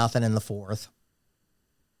 17-0 in the fourth.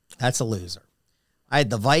 That's a loser. I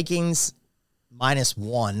had the Vikings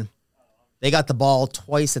 -1. They got the ball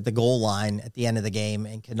twice at the goal line at the end of the game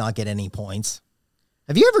and could not get any points.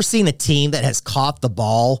 Have you ever seen a team that has caught the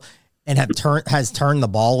ball and has turned the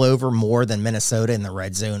ball over more than Minnesota in the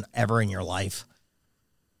red zone ever in your life?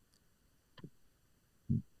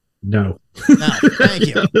 No. No, thank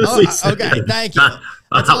you. Oh, okay, thank you.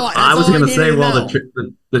 I was going to say, well,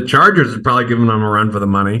 the Chargers are probably giving them a run for the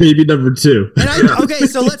money. Maybe number 2. Okay,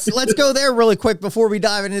 so let's go there really quick before we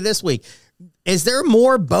dive into this week. Is there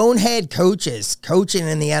more bonehead coaches coaching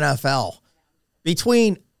in the NFL?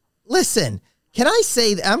 Can I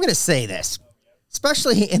say that? I'm going to say this,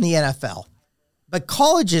 especially in the NFL, but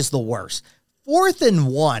college is the worst. 4th and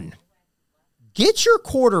 1, get your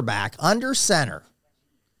quarterback under center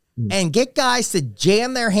and get guys to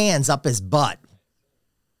jam their hands up his butt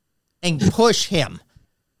and push him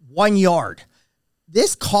 1 yard.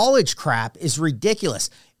 This college crap is ridiculous.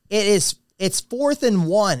 It's 4th and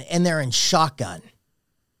 1 and they're in shotgun.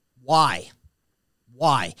 Why?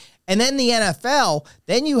 And then the NFL,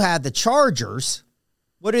 then you have the Chargers.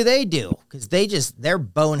 What do? Because they're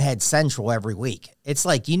bonehead central every week. It's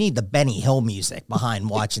like you need the Benny Hill music behind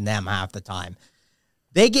watching them half the time.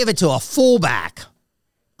 They give it to a fullback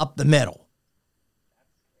up the middle.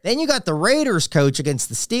 Then you got the Raiders coach against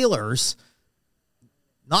the Steelers,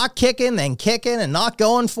 not kicking, then kicking, and not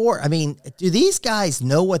going for it. I mean, do these guys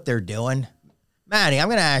know what they're doing? Matty, I'm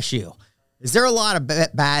going to ask you, is there a lot of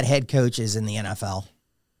bad head coaches in the NFL?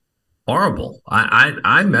 Horrible.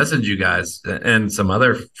 I message you guys and some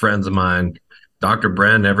other friends of mine, Dr.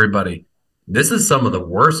 Bren, everybody. This is some of the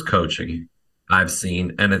worst coaching I've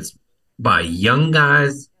seen, and it's by young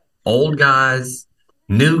guys, old guys,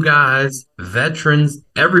 new guys, veterans.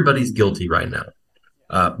 Everybody's guilty right now.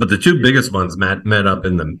 But the two biggest ones met up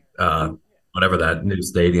in the whatever that new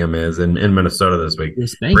stadium is in Minnesota this week.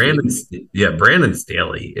 Brandon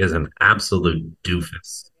Staley is an absolute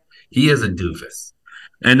doofus. He is a doofus.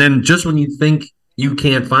 And then just when you think you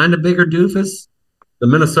can't find a bigger doofus, the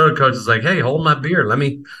Minnesota coach is like, "Hey, hold my beer. Let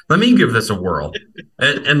me give this a whirl."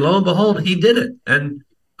 And lo and behold, he did it. And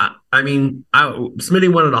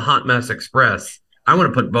Smitty wanted a hot mess express. I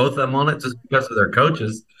want to put both of them on it just because of their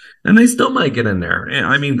coaches, and they still might get in there.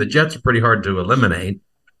 I mean, the Jets are pretty hard to eliminate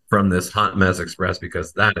from this hot mess express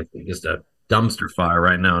because that is just a dumpster fire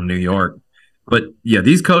right now in New York. But yeah,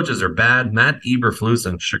 these coaches are bad. Matt Eberflus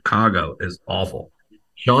in Chicago is awful.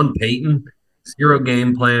 Sean Payton, 0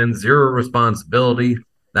 game plan, 0 responsibility.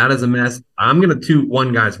 That is a mess. I'm going to toot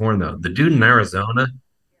one guy's horn, though. The dude in Arizona,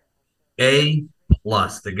 A+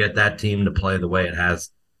 to get that team to play the way it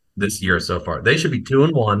has this year so far. They should be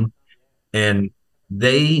 2-1, and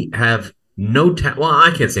they have no talent. Well,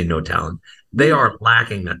 I can't say no talent. They are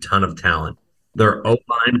lacking a ton of talent. Their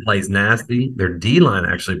O-line plays nasty. Their D-line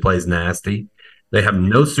actually plays nasty. They have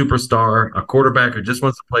no superstar, a quarterback who just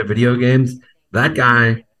wants to play video games. That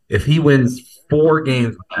guy, if he wins 4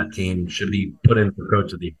 games with that team, should be put in for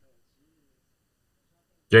coach of the year.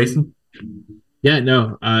 Jason? Yeah,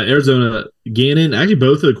 no. Arizona, Gannon, actually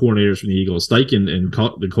both of the coordinators from the Eagles, Steichen and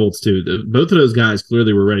the Colts too, both of those guys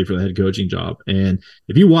clearly were ready for the head coaching job. And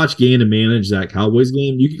if you watch Gannon manage that Cowboys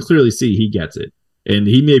game, you can clearly see he gets it. And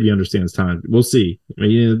he maybe understands time. We'll see.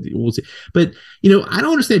 We'll see. But, I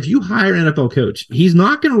don't understand. If you hire an NFL coach, he's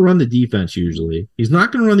not going to run the defense usually. He's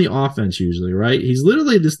not going to run the offense usually, right? He's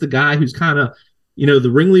literally just the guy who's kind of,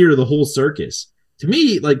 the ringleader of the whole circus. To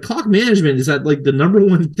me, clock management is that the number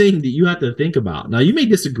one thing that you have to think about. Now, you may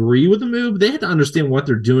disagree with the move, but they have to understand what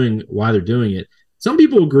they're doing, why they're doing it. Some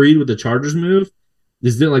people agreed with the Chargers move.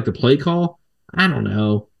 They didn't like the play call. I don't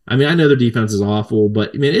know. I mean, I know their defense is awful,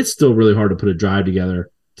 but it's still really hard to put a drive together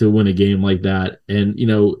to win a game like that. And,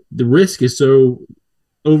 the risk is so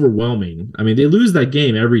overwhelming. I mean, they lose that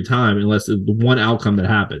game every time unless it's the one outcome that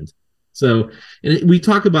happened. So, and we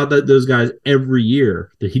talk about those guys every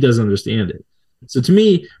year that he doesn't understand it. So to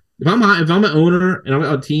me, if I'm an owner and I'm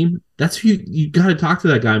on a team, that's who you got to talk to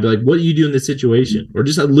that guy and be like, what do you do in this situation? Or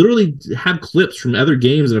just literally have clips from other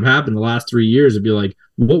games that have happened the last 3 years and be like,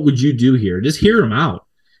 what would you do here? Just hear them out.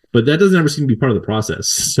 But that doesn't ever seem to be part of the process.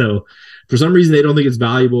 So for some reason, they don't think it's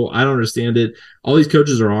valuable. I don't understand it. All these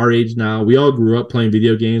coaches are our age now. We all grew up playing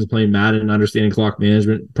video games, playing Madden, and understanding clock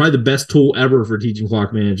management. Probably the best tool ever for teaching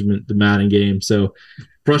clock management, the Madden game. So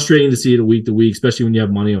frustrating to see it week to week, especially when you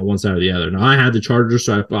have money on one side or the other. Now, I had the Chargers,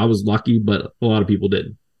 so I was lucky, but a lot of people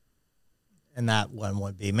didn't. And that one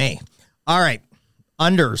would be me. All right.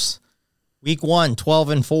 Unders. Week 1,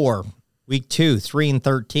 12-4. Week 2,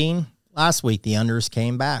 3-13. Last week, the unders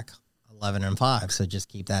came back 11-5. So just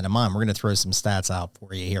keep that in mind. We're going to throw some stats out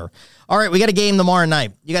for you here. All right. We got a game tomorrow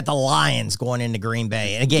night. You got the Lions going into Green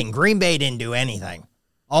Bay. And again, Green Bay didn't do anything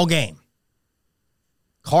all game.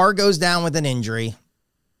 Carr goes down with an injury.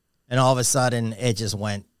 And all of a sudden, it just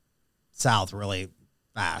went south really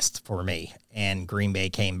fast for me. And Green Bay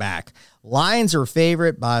came back. Lions are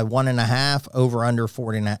favorite by 1.5, over under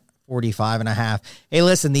 45.5. Hey,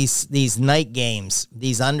 listen, these night games,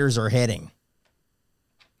 these unders are hitting.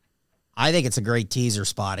 I think it's a great teaser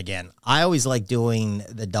spot again. I always like doing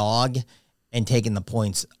the dog and taking the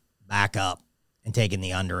points back up and taking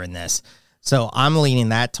the under in this. So I'm leaning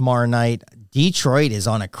that tomorrow night. Detroit is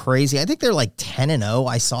on a crazy, I think they're like 10-0.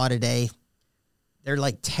 I saw today. They're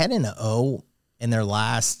like 10-0 in their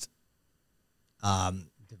last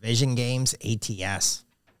division games, ATS.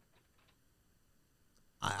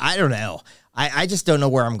 I don't know. I just don't know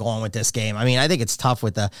where I'm going with this game. I mean, I think it's tough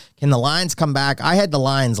with can the Lions come back? I had the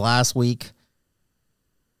Lions last week.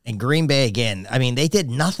 And Green Bay again, I mean, they did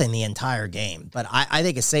nothing the entire game. But I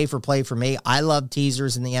think a safer play for me. I love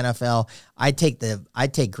teasers in the NFL. I take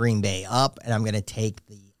Green Bay up, and I'm going to take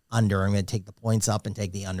the under. I'm going to take the points up and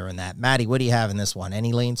take the under in that. Matty, what do you have in this one?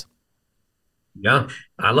 Any leans? Yeah,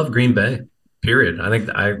 I love Green Bay, period. I think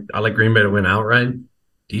I like Green Bay to win outright.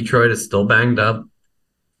 Detroit is still banged up.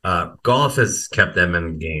 Golf has kept them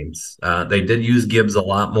in games. They did use Gibbs a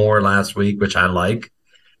lot more last week, which I like.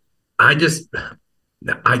 I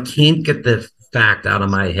can't get the fact out of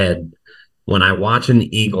my head when I watch an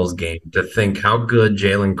Eagles game to think how good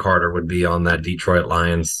Jalen Carter would be on that Detroit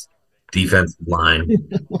Lions defensive line.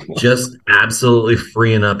 Just absolutely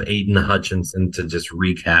freeing up Aiden Hutchinson to just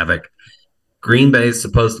wreak havoc. Green Bay is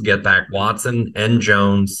supposed to get back Watson and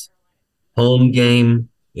Jones. Home game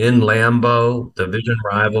in Lambeau, division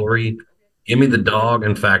rivalry. Give me the dog.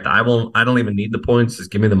 In fact, I don't even need the points. Just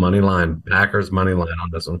give me the money line. Packers money line on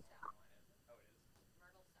this one.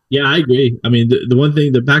 Yeah, I agree. I mean, the one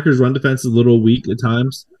thing, the Packers' run defense is a little weak at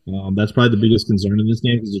times. That's probably the biggest concern in this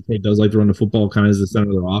game because Detroit does like to run the football kind of as the center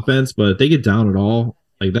of their offense. But if they get down at all,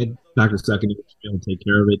 like that Packers secondary should be able to take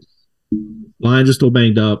care of it. Lions are still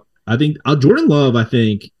banged up. I think Jordan Love,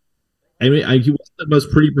 he wasn't the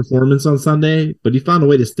most pretty performance on Sunday, but he found a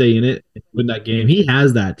way to stay in it and win that game. He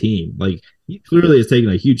has that team. Like, he clearly has taken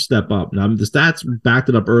a huge step up. Now, the stats backed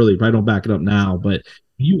it up early. Probably don't back it up now, but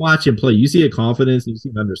you watch him play, you see a confidence, you see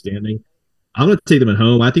an understanding. I'm going to take them at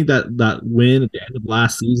home. I think that win at the end of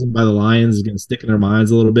last season by the Lions is going to stick in their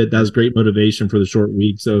minds a little bit. That was great motivation for the short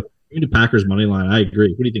week. So, even the Packers money line, I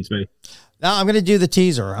agree. What do you think, Smitty? No, I'm going to do the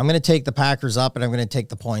teaser. I'm going to take the Packers up, and I'm going to take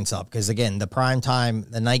the points up because, again, the prime time,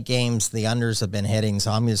 the night games, the unders have been hitting,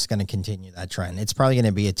 so I'm just going to continue that trend. It's probably going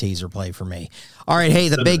to be a teaser play for me. All right, hey,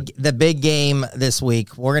 the big game this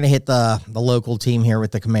week, we're going to hit the local team here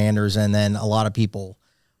with the Commanders, and then a lot of people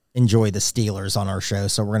enjoy the Steelers on our show,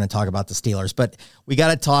 so we're going to talk about the Steelers. But we got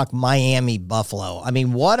to talk Miami-Buffalo. I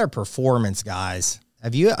mean, what a performance, guys.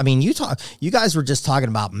 You guys were just talking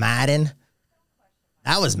about Madden.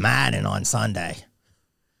 That was Madden on Sunday.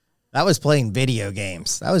 That was playing video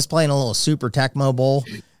games. That was playing a little Super Tecmo Bowl.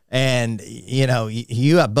 And,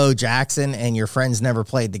 you have Bo Jackson and your friend's never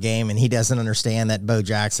played the game and he doesn't understand that Bo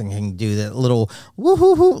Jackson can do that little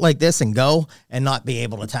woo-hoo-hoo like this and go and not be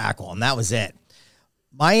able to tackle him. That was it.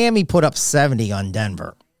 Miami put up 70 on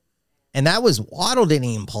Denver. And that was Waddle didn't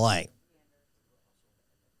even play.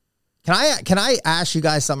 Can I ask you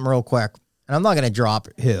guys something real quick? And I'm not going to drop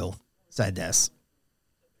who said this.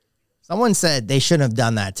 Someone said they shouldn't have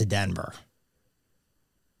done that to Denver.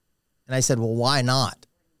 And I said, well, why not?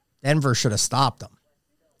 Denver should have stopped them.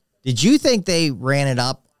 Did you think they ran it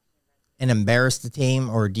up and embarrassed the team,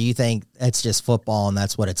 or do you think it's just football and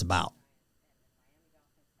that's what it's about?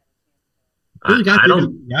 I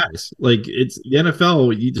don't, guys. Like, it's the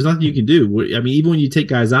NFL. There's nothing you can do. I mean, even when you take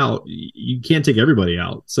guys out, you can't take everybody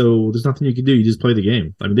out. So there's nothing you can do. You just play the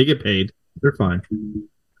game. I mean, they get paid. They're fine.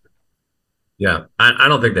 Yeah, I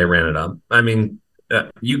don't think they ran it up. I mean,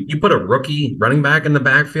 you put a rookie running back in the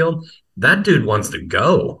backfield, that dude wants to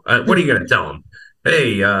go. What are you going to tell him?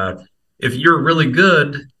 Hey, if you're really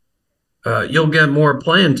good, you'll get more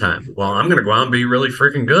playing time. Well, I'm going to go out and be really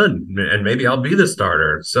freaking good, and maybe I'll be the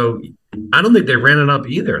starter. So I don't think they ran it up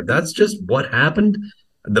either. That's just what happened.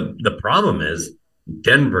 The problem is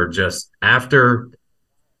Denver just after,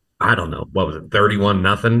 I don't know, what was it,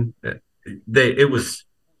 31-0?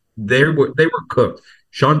 they were cooked.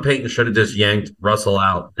 Sean Payton should have just yanked Russell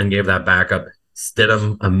out and gave that backup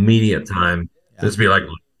Stidham immediate time. Yeah. Just be like,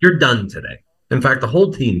 you're done today. In fact, the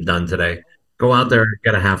whole team's done today. Go out there,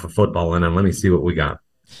 get a half of football in, and let me see what we got.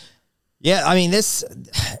 Yeah, I mean,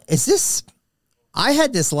 I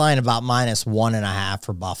had this line about -1.5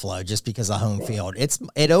 for Buffalo just because of home field.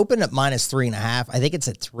 It opened at -3.5. I think it's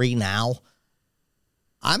at 3 now.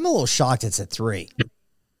 I'm a little shocked it's at 3.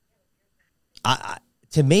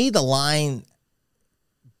 To me, the line,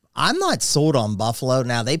 I'm not sold on Buffalo.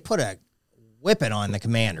 Now, they put a whipping on the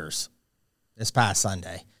Commanders this past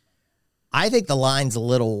Sunday. I think the line's a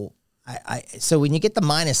little... So when you get the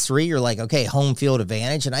 -3, you're like, okay, home field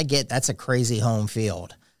advantage, and I get that's a crazy home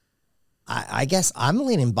field. I guess I'm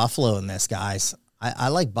leaning Buffalo in this, guys. I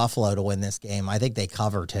like Buffalo to win this game. I think they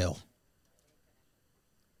cover too.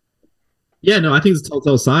 Yeah, no, I think it's a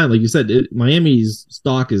telltale sign. Like you said, Miami's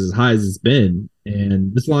stock is as high as it's been,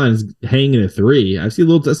 and this line is hanging at 3. I see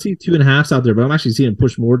 2.5s out there, but I'm actually seeing it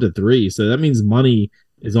push more to 3. So that means money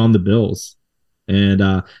is on the Bills, and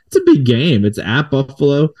it's a big game. It's at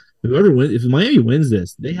Buffalo. If Miami wins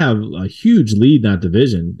this, they have a huge lead in that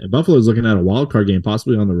division. And Buffalo's looking at a wild card game,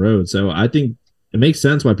 possibly on the road. So I think it makes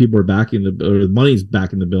sense why people are backing the money's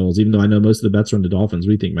backing the Bills, even though I know most of the bets are on the Dolphins. What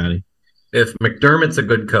do you think, Matty? If McDermott's a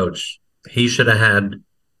good coach, he should have had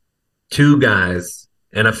 2 guys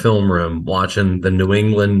in a film room watching the New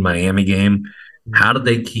England-Miami game. How did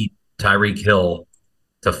they keep Tyreek Hill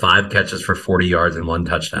to 5 catches for 40 yards and 1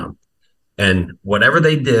 touchdown? And whatever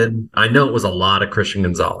they did, I know it was a lot of Christian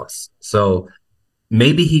Gonzalez. So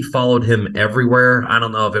maybe he followed him everywhere. I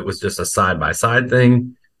don't know if it was just a side-by-side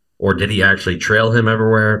thing or did he actually trail him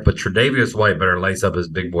everywhere. But Tre'Davious White better lace up his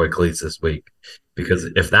big boy cleats this week, because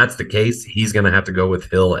if that's the case, he's going to have to go with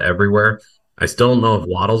Hill everywhere. I still don't know if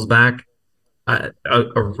Waddle's back. A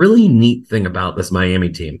really neat thing about this Miami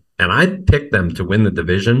team, and I picked them to win the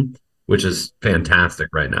division, which is fantastic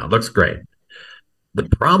right now. It looks great. The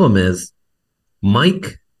problem is,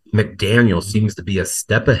 Mike McDaniel seems to be a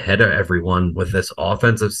step ahead of everyone with this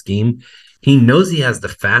offensive scheme. He knows he has the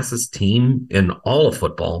fastest team in all of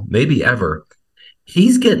football, maybe ever.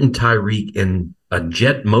 He's getting Tyreek in a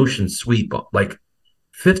jet motion sweep, like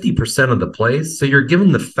 50% of the plays. So you're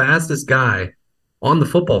giving the fastest guy on the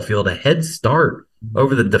football field a head start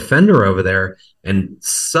over the defender over there, and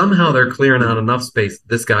somehow they're clearing out enough space.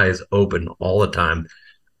 This guy is open all the time.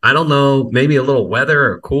 I don't know, maybe a little weather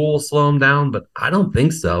or cool slow him down, but I don't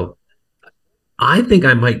think so. I think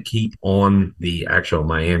I might keep on the actual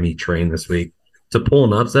Miami train this week to pull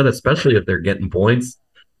an upset, especially if they're getting points.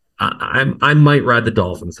 I might ride the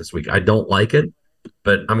Dolphins this week. I don't like it,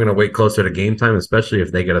 but I'm going to wait closer to game time, especially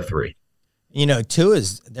if they get a 3. Tua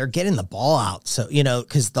they're getting the ball out. So,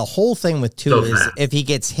 because the whole thing with Tua is if he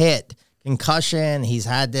gets hit, concussion, he's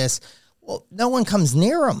had this, well, no one comes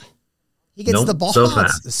near him. He gets the ball out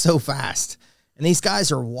so fast. And these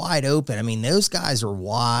guys are wide open. I mean, those guys are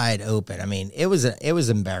wide open. I mean, it was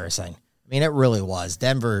embarrassing. I mean, it really was.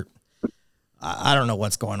 Denver, I don't know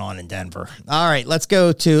what's going on in Denver. All right, we'll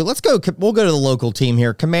go to the local team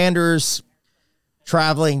here. Commanders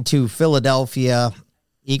traveling to Philadelphia.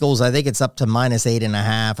 Eagles, I think it's up to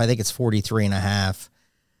 -8.5. I think it's 43.5.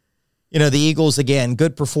 The Eagles, again,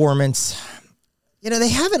 good performance. They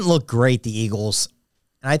haven't looked great, the Eagles.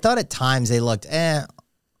 And I thought at times they looked,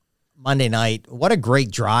 Monday night. What a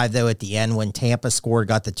great drive, though, at the end when Tampa scored,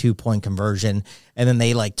 got the 2-point conversion, and then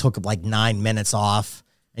they, took 9 minutes off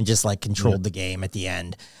and just, controlled the game at the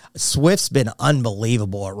end. Swift's been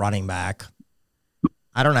unbelievable at running back.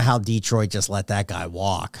 I don't know how Detroit just let that guy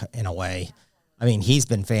walk, in a way. I mean, he's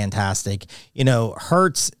been fantastic.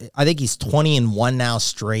 Hurts, I think he's 20-1 now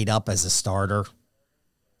straight up as a starter.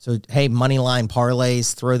 So, hey, money line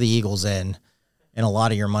parlays, throw the Eagles in a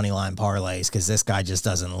lot of your money line parlays, because this guy just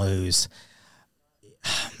doesn't lose.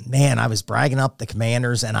 Man, I was bragging up the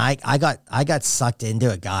Commanders, and I got sucked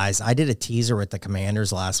into it, guys. I did a teaser with the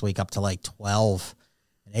Commanders last week up to 12,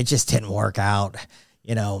 and it just didn't work out.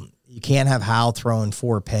 You can't have Howell throwing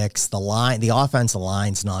 4 picks. The offensive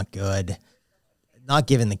line's not good. Not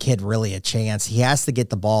giving the kid really a chance. He has to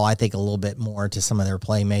get the ball, I think, a little bit more to some of their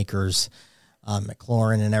playmakers,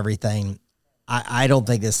 McLaurin and everything. I don't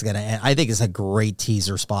think this is going to end. I think it's a great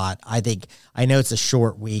teaser spot. I know it's a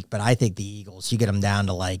short week, but I think the Eagles, you get them down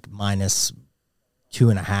to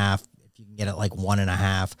 -2.5. If you can get it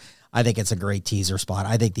 1.5, I think it's a great teaser spot.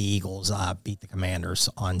 I think the Eagles beat the Commanders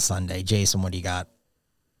on Sunday. Jason, what do you got?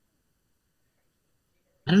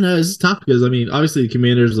 I don't know. This is tough because, obviously the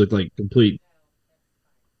Commanders look like complete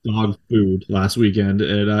dog food last weekend.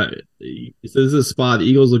 And so this is a spot. The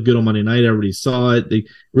Eagles look good on Monday night. Everybody saw it. They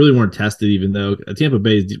really weren't tested, even though Tampa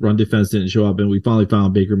Bay's run defense didn't show up, and we finally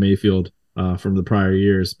found Baker Mayfield from the prior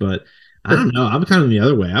years. But I don't know. I'm kind of the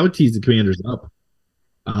other way. I would tease the Commanders up.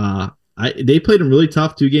 They played them really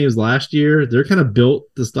tough 2 games last year. They're kind of built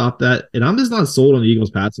to stop that. And I'm just not sold on the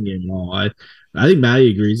Eagles passing game at all. I think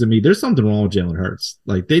Matty agrees with me. There's something wrong with Jalen Hurts.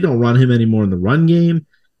 Like, they don't run him anymore in the run game.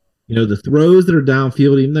 The throws that are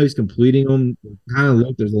downfield, even though he's completing them, kind of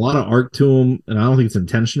look, there's a lot of arc to him, and I don't think it's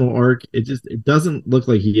intentional arc. It doesn't look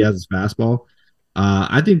like he has his fastball.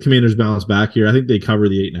 I think Commanders bounce back here. I think they cover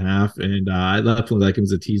the 8.5, and I definitely like him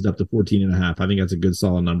as a teased up to 14.5. I think that's a good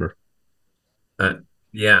solid number.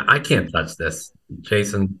 Yeah, I can't touch this.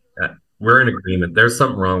 Jason, we're in agreement. There's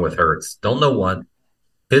something wrong with Hurts. Don't know what.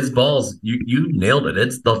 His balls, you nailed it.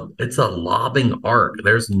 It's a lobbing arc.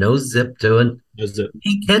 There's no zip to it. No zip.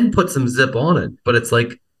 He can put some zip on it, but it's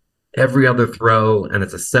like every other throw, and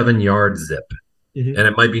it's a 7-yard zip. Mm-hmm. And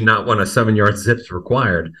it might be not when a 7-yard zip's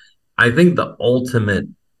required. I think the ultimate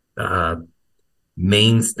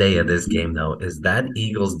mainstay of this game, though, is that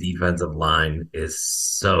Eagles defensive line is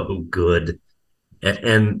so good.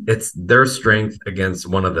 And it's their strength against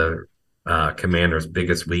one of the Commanders'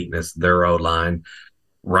 biggest weakness, their O-line.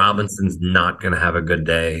 Robinson's not going to have a good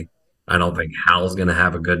day. I don't think Howell's going to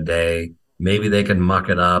have a good day. Maybe they can muck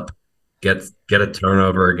it up, get a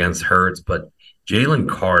turnover against Hurts. But Jalen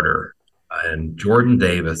Carter and Jordan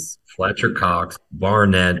Davis, Fletcher Cox,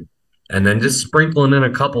 Barnett, and then just sprinkling in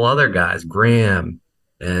a couple other guys, Graham.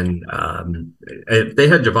 And if they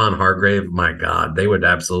had Javon Hargrave, my God, they would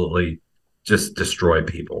absolutely just destroy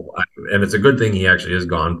people. And it's a good thing he actually is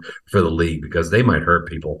gone for the league, because they might hurt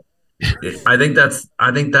people. I think that's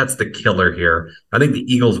the killer here. I think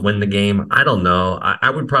the Eagles win the game. I don't know. I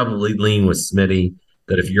would probably lean with Smitty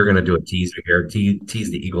that if you're going to do a teaser here, tease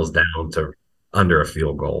the Eagles down to under a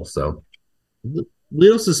field goal. So,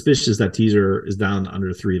 little suspicious that teaser is down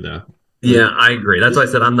under 3, though. Yeah, I agree. That's why I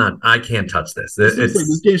said I can't touch this.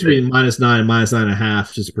 This game should be -9,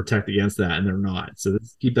 -9.5 just to protect against that, and they're not. So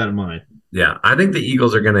keep that in mind. Yeah, I think the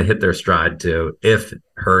Eagles are going to hit their stride too if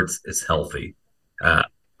Hurts is healthy.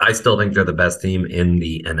 I still think they're the best team in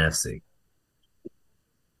the NFC.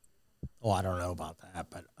 Oh, I don't know about that,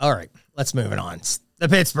 but all right, let's move it on. The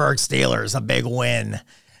Pittsburgh Steelers, a big win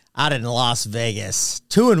out in Las Vegas.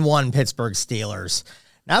 2-1 Pittsburgh Steelers.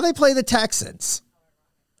 Now they play the Texans.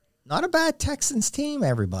 Not a bad Texans team,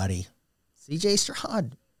 everybody. C.J.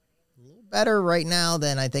 Stroud, a little better right now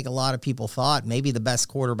than I think a lot of people thought. Maybe the best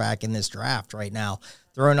quarterback in this draft right now.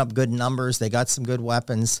 Throwing up good numbers. They got some good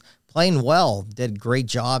weapons. Playing well. Did a great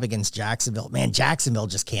job against Jacksonville. Man, Jacksonville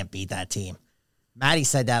just can't beat that team. Matty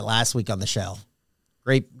said that last week on the show.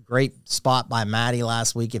 Great spot by Matty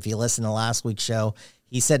last week. If you listen to last week's show,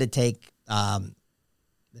 he said to take the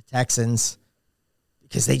Texans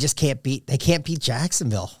because they just can't beat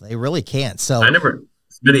Jacksonville. They really can't. So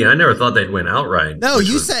Smitty, I never thought they'd win outright. No,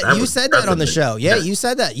 you said that on the show. Yeah, you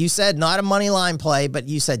said that. You said not a money line play, but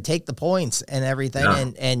you said take the points and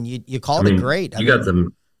everything, and you called it great.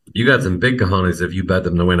 You got some big cojones if you bet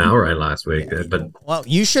them to win outright last week. Yeah. But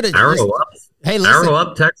you should have arrow up. Hey, listen, arrow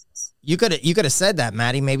up, Texas. You could have said that,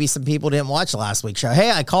 Matty. Maybe some people didn't watch last week's show.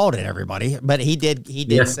 Hey, I called it, everybody. But he did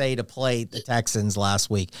say to play the Texans last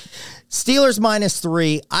week. Steelers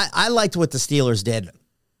 -3. I liked what the Steelers did.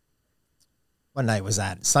 What night was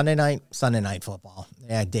that? Sunday night? Sunday night football.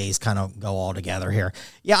 Yeah, days kind of go all together here.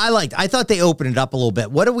 Yeah, I thought they opened it up a little bit.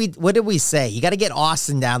 What did we say? You got to get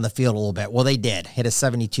Austin down the field a little bit. Well, they did. Hit a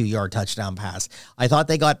 72-yard touchdown pass. I thought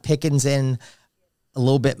they got Pickens in a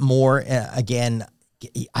little bit more. Again,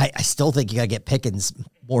 I still think you got to get Pickens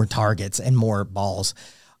more targets and more balls.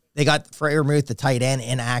 They got Freiermuth, the tight end,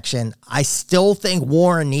 in action. I still think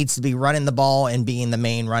Warren needs to be running the ball and being the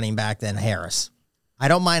main running back than Harris. I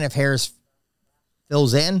don't mind if Harris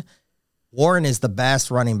fills in. Warren is the best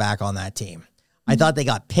running back on that team. I thought they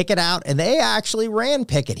got Pickett out, and they actually ran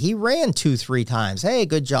Pickett. He ran 2-3 times. Hey,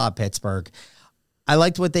 good job, Pittsburgh. I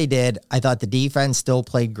liked what they did. I thought the defense still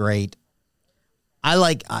played great. I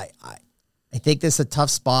think this is a tough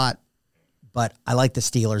spot, but I like the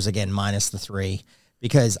Steelers again, -3,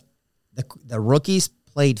 because the rookies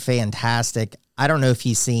played fantastic. I don't know if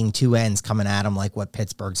he's seeing two ends coming at him like what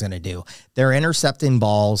Pittsburgh's going to do. They're intercepting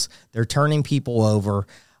balls. They're turning people over.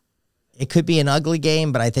 It could be an ugly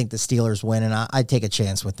game, but I think the Steelers win, and I'd take a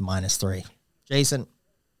chance with the -3. Jason?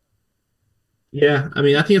 Yeah, I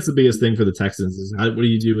mean, I think that's the biggest thing for the Texans is what do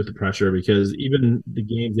you do with the pressure? Because even the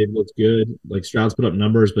games they've looked good, like Stroud's put up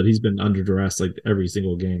numbers, but he's been under duress like every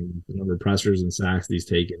single game. The number of pressures and sacks that he's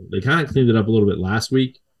taken. They kind of cleaned it up a little bit last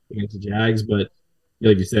week against the Jags, but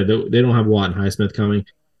like you said, they don't have Watt and Highsmith coming.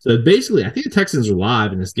 So basically, I think the Texans are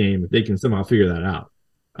live in this game if they can somehow figure that out.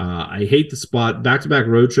 I hate the spot. Back-to-back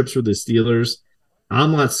road trips for the Steelers.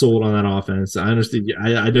 I'm not sold on that offense. I understand.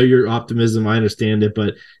 I know your optimism. I understand it,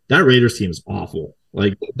 but that Raiders team is awful.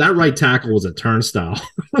 Like, that right tackle was a turnstile.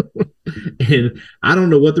 And I don't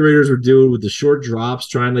know what the Raiders were doing with the short drops,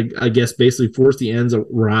 trying to, I guess, basically force the ends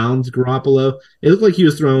around Garoppolo. It looked like he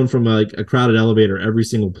was thrown from a crowded elevator every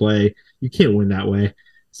single play. You can't win that way.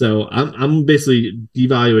 So I'm basically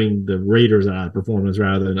devaluing the Raiders performance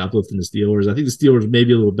rather than uplifting the Steelers. I think the Steelers may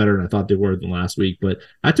be a little better than I thought they were than last week, but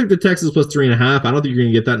I took the Texans plus 3.5. I don't think you're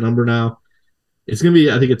going to get that number now. It's going to be,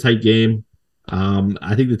 I think, a tight game.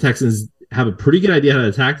 I think the Texans have a pretty good idea how to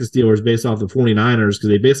attack the Steelers based off the 49ers because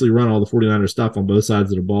they basically run all the 49ers stuff on both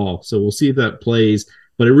sides of the ball. So we'll see if that plays,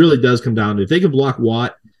 but it really does come down to if they can block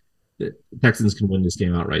Watt, the Texans can win this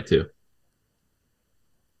game outright too.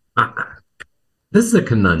 This is a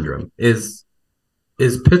conundrum. Is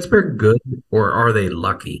Pittsburgh good or are they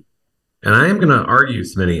lucky? And I am going to argue,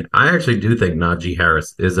 Smitty, I actually do think Najee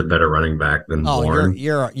Harris is a better running back than Warren.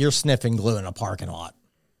 You're sniffing glue in a parking lot.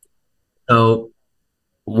 So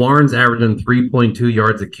Warren's averaging 3.2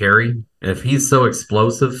 yards a carry. And if he's so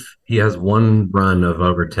explosive, he has one run of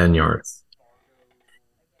over 10 yards.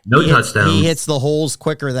 No touchdowns. He hits the holes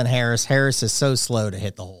quicker than Harris. Harris is so slow to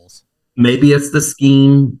hit the holes. Maybe it's the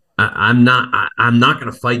scheme. I'm not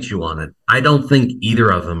going to fight you on it. I don't think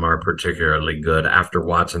either of them are particularly good after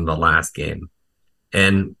watching the last game.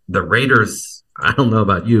 And the Raiders, I don't know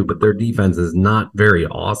about you, but their defense is not very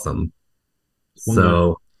awesome.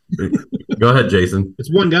 So go ahead, Jason.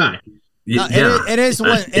 It's one guy. Yeah. It is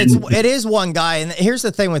one. It is one guy. And here's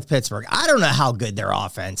the thing with Pittsburgh. I don't know how good their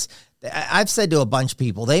offense. I've said to a bunch of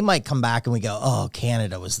people, they might come back and we go, "Oh,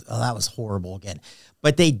 Canada that was horrible again."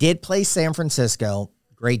 But they did play San Francisco.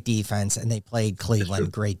 Great defense, and they played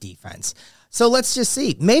Cleveland, great defense. So let's just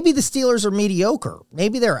see. Maybe the Steelers are mediocre.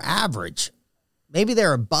 Maybe they're average. Maybe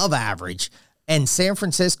they're above average, and San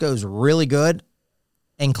Francisco's really good,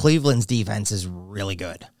 and Cleveland's defense is really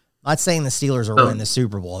good. I'm not saying the Steelers are winning the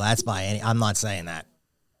Super Bowl. I'm not saying that.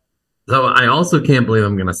 So I also can't believe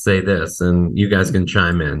I'm going to say this, and you guys can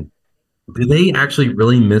chime in. Do they actually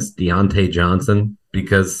really miss Deontay Johnson?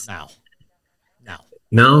 Because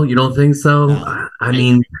No, you don't think so? No. I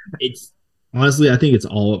mean, it's honestly, I think it's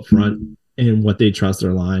all up front and what they trust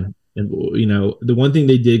their line. And the one thing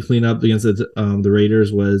they did clean up against the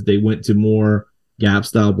Raiders was they went to more gap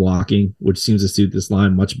style blocking, which seems to suit this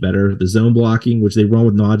line much better. The zone blocking, which they run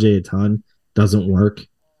with Najee a ton, doesn't work.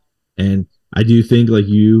 And I do think, like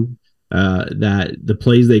you, that the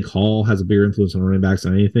plays they call has a bigger influence on running backs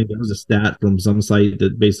than anything. There was a stat from some site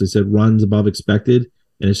that basically said runs above expected.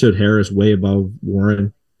 And it showed Harris way above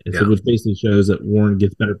Warren, so which basically shows that Warren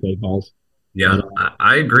gets better play calls. Yeah,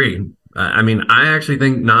 I agree. I mean, I actually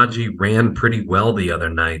think Najee ran pretty well the other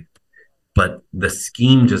night, but the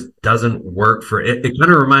scheme just doesn't work for it. It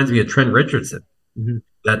kind of reminds me of Trent Richardson,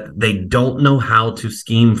 that they don't know how to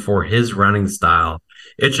scheme for his running style.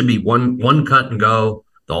 It should be one cut and go,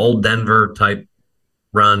 the old Denver type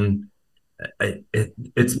run.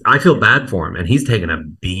 I feel bad for him, and he's taking a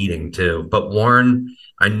beating too. But Warren,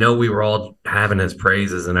 I know we were all having his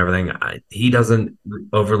praises and everything. He doesn't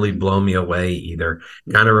overly blow me away either.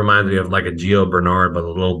 Kind of reminds me of like a Gio Bernard, but a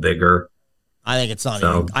little bigger. I think it's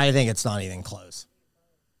not even close.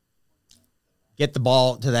 Get the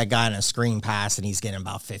ball to that guy in a screen pass, and he's getting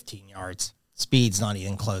about 15 yards. Speed's not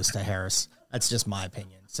even close to Harris. That's just my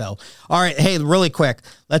opinion. So, all right, hey, really quick,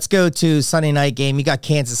 let's go to Sunday night game. You got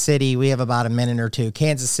Kansas City. We have about a minute or two.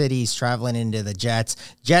 Kansas City's traveling into the Jets.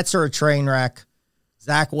 Jets are a train wreck.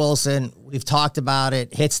 Zach Wilson, we've talked about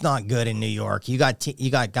it. Hit's not good in New York. You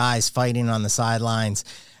got guys fighting on the sidelines.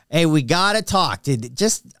 Hey, we got to talk.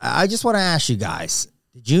 I just want to ask you guys,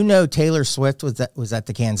 did you know Taylor Swift was at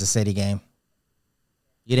the Kansas City game?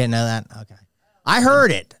 You didn't know that? Okay. I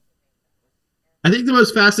heard it. I think the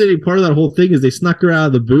most fascinating part of that whole thing is they snuck her out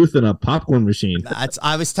of the booth in a popcorn machine.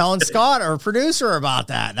 I was telling Scott, our producer, about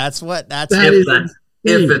that.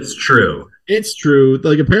 If it's true. It's true.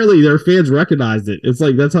 Like, apparently their fans recognized it. It's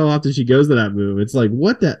like, that's how often she goes to that move. It's like,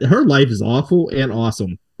 her life is awful and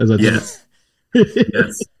awesome. Yes.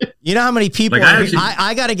 Yes. You know how many people like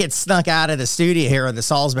I got to get snuck out of the studio here at the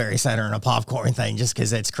Salisbury Center in a popcorn thing just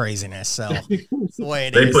because it's craziness. So it's the way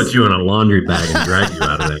it is. They put you in a laundry bag and drag you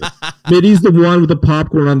out of there. Mitty's the one with the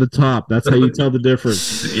popcorn on the top. That's how you tell the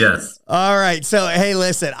difference. Yes. All right. So, hey,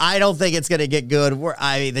 listen, I don't think it's going to get good.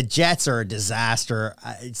 The Jets are a disaster.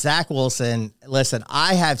 Zach Wilson, listen,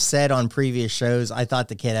 I have said on previous shows, I thought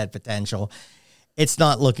the kid had potential. It's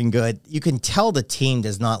not looking good. You can tell the team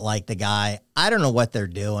does not like the guy. I don't know what they're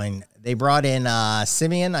doing. They brought in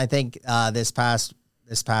Simeon, I think, this past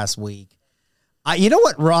week. You know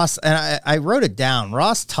what, Ross, and I wrote it down.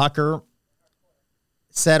 Ross Tucker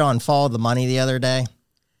said on Follow the Money the other day,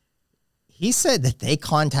 he said that they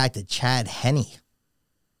contacted Chad Henne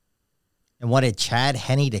and wanted Chad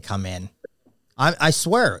Henne to come in. I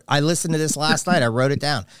swear, I listened to this last night. I wrote it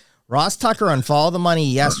down. Ross Tucker on Follow the Money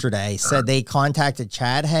yesterday said they contacted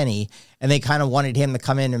Chad Henne and they kind of wanted him to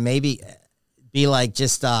come in and maybe be like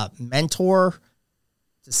just a mentor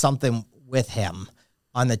to something with him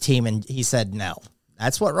on the team. And he said no.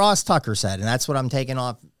 That's what Ross Tucker said, and that's what I'm taking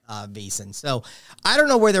off Beeson. So I don't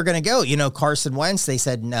know where they're going to go. You know, Carson Wentz, they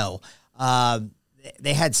said no.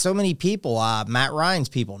 They had so many people, Matt Ryan's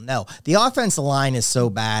people, no. The offensive line is so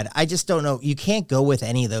bad. I just don't know. You can't go with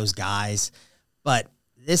any of those guys, but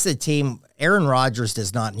this is a team. Aaron Rodgers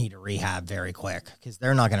does not need a rehab very quick because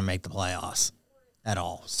they're not going to make the playoffs at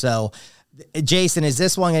all. So, Jason, is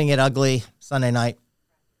this one going to get ugly Sunday night?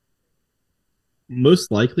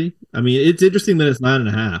 Most likely. I mean, it's interesting that it's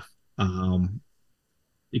 9.5.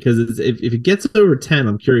 Because if it gets over 10,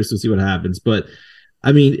 I'm curious to see what happens. But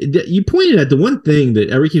I mean, you pointed at the one thing that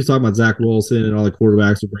everybody keeps talking about Zach Wilson and all the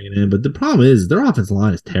quarterbacks are bringing in, but the problem is their offensive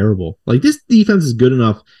line is terrible. Like, this defense is good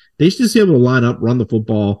enough. They should just be able to line up, run the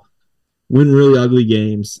football, win really ugly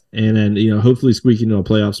games, and then, you know, hopefully squeak into a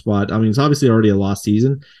playoff spot. I mean, it's obviously already a lost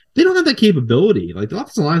season. They don't have that capability. Like, the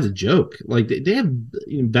offensive line is a joke. Like, they have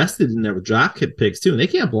invested in their draft picks too, and they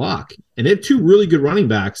can't block. And they have two really good running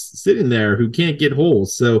backs sitting there who can't get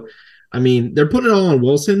holes. So, I mean, they're putting it all on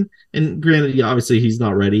Wilson. And granted, yeah, obviously he's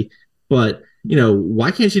not ready. But, you know,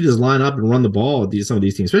 why can't you just line up and run the ball with some of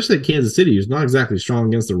these teams, especially at Kansas City, who's not exactly strong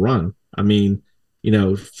against the run? I mean, you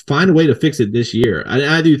know, find a way to fix it this year.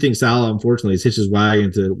 I do think Salah, unfortunately, has hitched his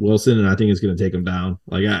wagon to Wilson, and I think it's going to take him down.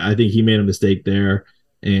 Like, I think he made a mistake there.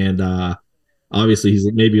 And obviously,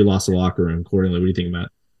 he's maybe lost the locker room accordingly. What do you think, Matt?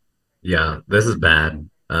 Yeah, this is bad.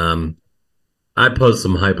 I posed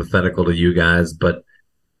some hypothetical to you guys, but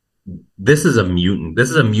this is a mutant.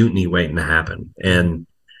 This is a mutiny waiting to happen. And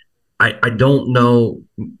I don't know.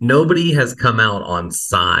 Nobody has come out on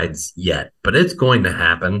sides yet, but it's going to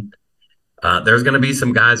happen. There's going to be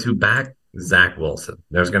some guys who back Zach Wilson.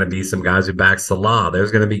 There's going to be some guys who back Salah.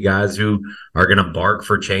 There's going to be guys who are going to bark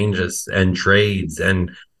for changes and trades,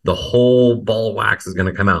 and the whole ball wax is going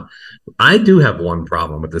to come out. I do have one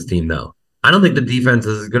problem with this team, though. I don't think the defense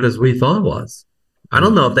is as good as we thought it was. I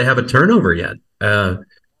don't know if they have a turnover yet.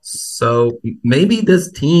 So maybe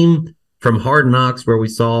this team from Hard Knocks, where we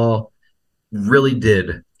saw, really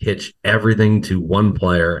did hitch everything to one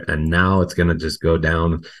player, and now it's going to just go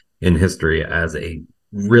down in history as a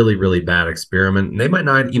really, really bad experiment. They might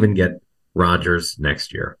not even get Rodgers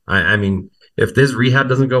next year. I mean, if this rehab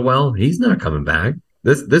doesn't go well, he's not coming back.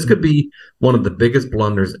 This could be one of the biggest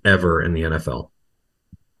blunders ever in the NFL.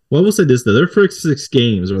 Well, I will say this, though. Their first 6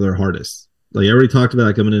 games are their hardest. Like, I already talked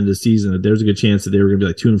about coming into the season, that there's a good chance that they were going to be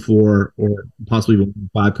like 2-4 or possibly even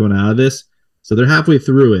 5 coming out of this. So they're halfway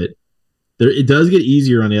through it. It does get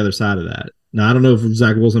easier on the other side of that. Now, I don't know if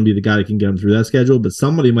Zach Wilson will be the guy that can get them through that schedule, but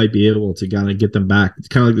somebody might be able to kind of get them back. It's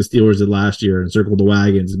kind of like the Steelers did last year and circle the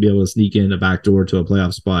wagons and be able to sneak in a back door to a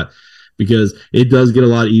playoff spot, because it does get a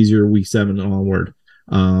lot easier week 7 onward.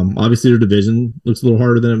 Obviously, their division looks a little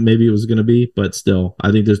harder than maybe it was going to be, but still,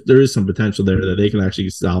 I think there is some potential there that they can actually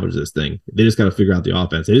salvage this thing. They just got to figure out the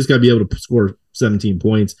offense. They just got to be able to score 17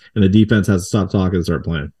 points, and the defense has to stop talking and start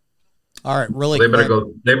playing. All right, really. They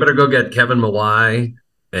better go get Kevin Mawai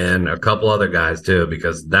and a couple other guys too,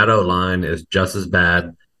 because that O-line is just as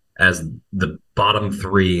bad as the bottom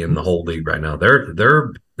 3 in the whole league right now.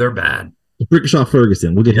 They're bad. Brickashaw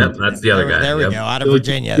Ferguson. We'll get him. That's the other guy. There we go. Out of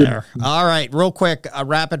Virginia there. All right, real quick,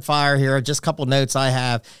 rapid fire here. Just a couple notes I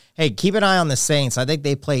have. Hey, keep an eye on the Saints. I think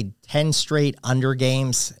they played 10 straight under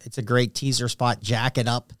games. It's a great teaser spot. Jack it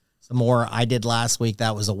up some more. I did last week.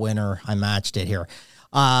 That was a winner. I matched it here.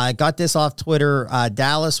 Got this off Twitter.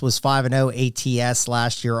 Dallas was 5-0 ATS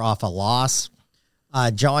last year off a loss.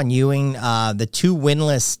 John Ewing, the 2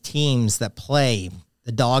 winless teams that play,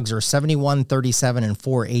 the Dogs are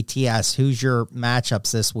 71-37-4 ATS. Who's your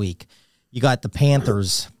matchups this week? You got the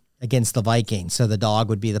Panthers against the Vikings. So the dog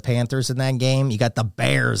would be the Panthers in that game. You got the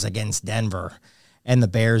Bears against Denver, and the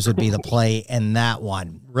Bears would be the play in that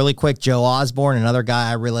one. Really quick, Joe Osborne, another guy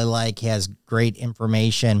I really like. He has great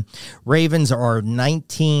information. Ravens are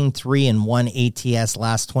 19-3-1 ATS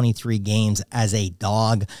last 23 games as a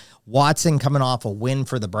dog. Watson coming off a win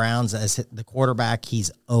for the Browns as the quarterback. He's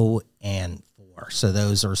 0-4. So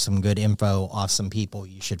those are some good info off some people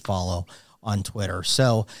you should follow on Twitter.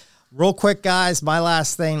 So Real quick, guys, my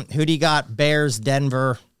last thing. Who do you got? Bears,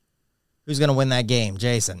 Denver. Who's going to win that game?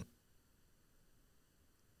 Jason.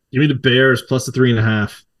 Give me the Bears plus the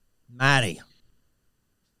 3.5. Matty.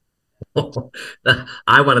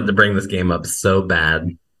 I wanted to bring this game up so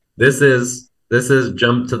bad. This is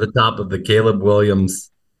jump to the top of the Caleb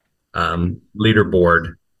Williams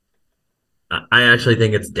leaderboard. I actually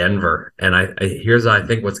think it's Denver, and here's I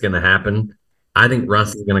think what's going to happen. I think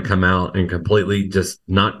Russ is going to come out and completely just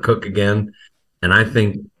not cook again, and I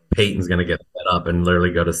think Peyton's going to get fed up and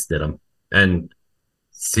literally go to Stidham and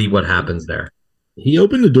see what happens there. He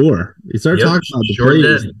opened the door. He started talking about the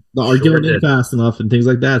plays, the arguing in fast enough and things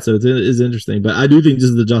like that. So it is interesting. But I do think this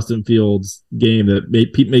is the Justin Fields game that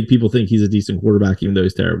make people think he's a decent quarterback, even though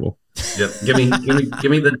he's terrible. Yep. Give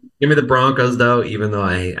me the Broncos though, even though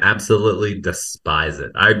I absolutely despise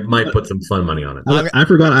it. I might put some fun money on it. I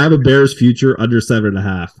forgot I have a Bears future under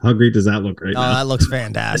 7.5. How great does that look right now? That looks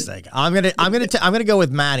fantastic. I'm gonna go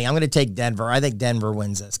with Matty. I'm gonna take Denver. I think Denver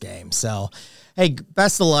wins this game. So. Hey,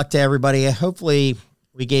 best of luck to everybody. Hopefully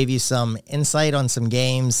we gave you some insight on some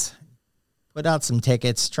games, put out some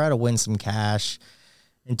tickets, try to win some cash.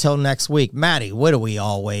 Until next week, Matty, what do we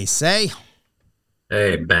always say?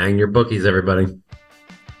 Hey, bang your bookies, everybody.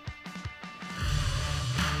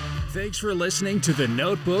 Thanks for listening to the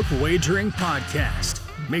Notebook Wagering Podcast.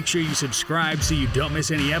 Make sure you subscribe so you don't miss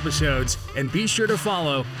any episodes, and be sure to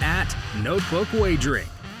follow @Notebook Wagering.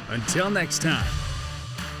 Until next time.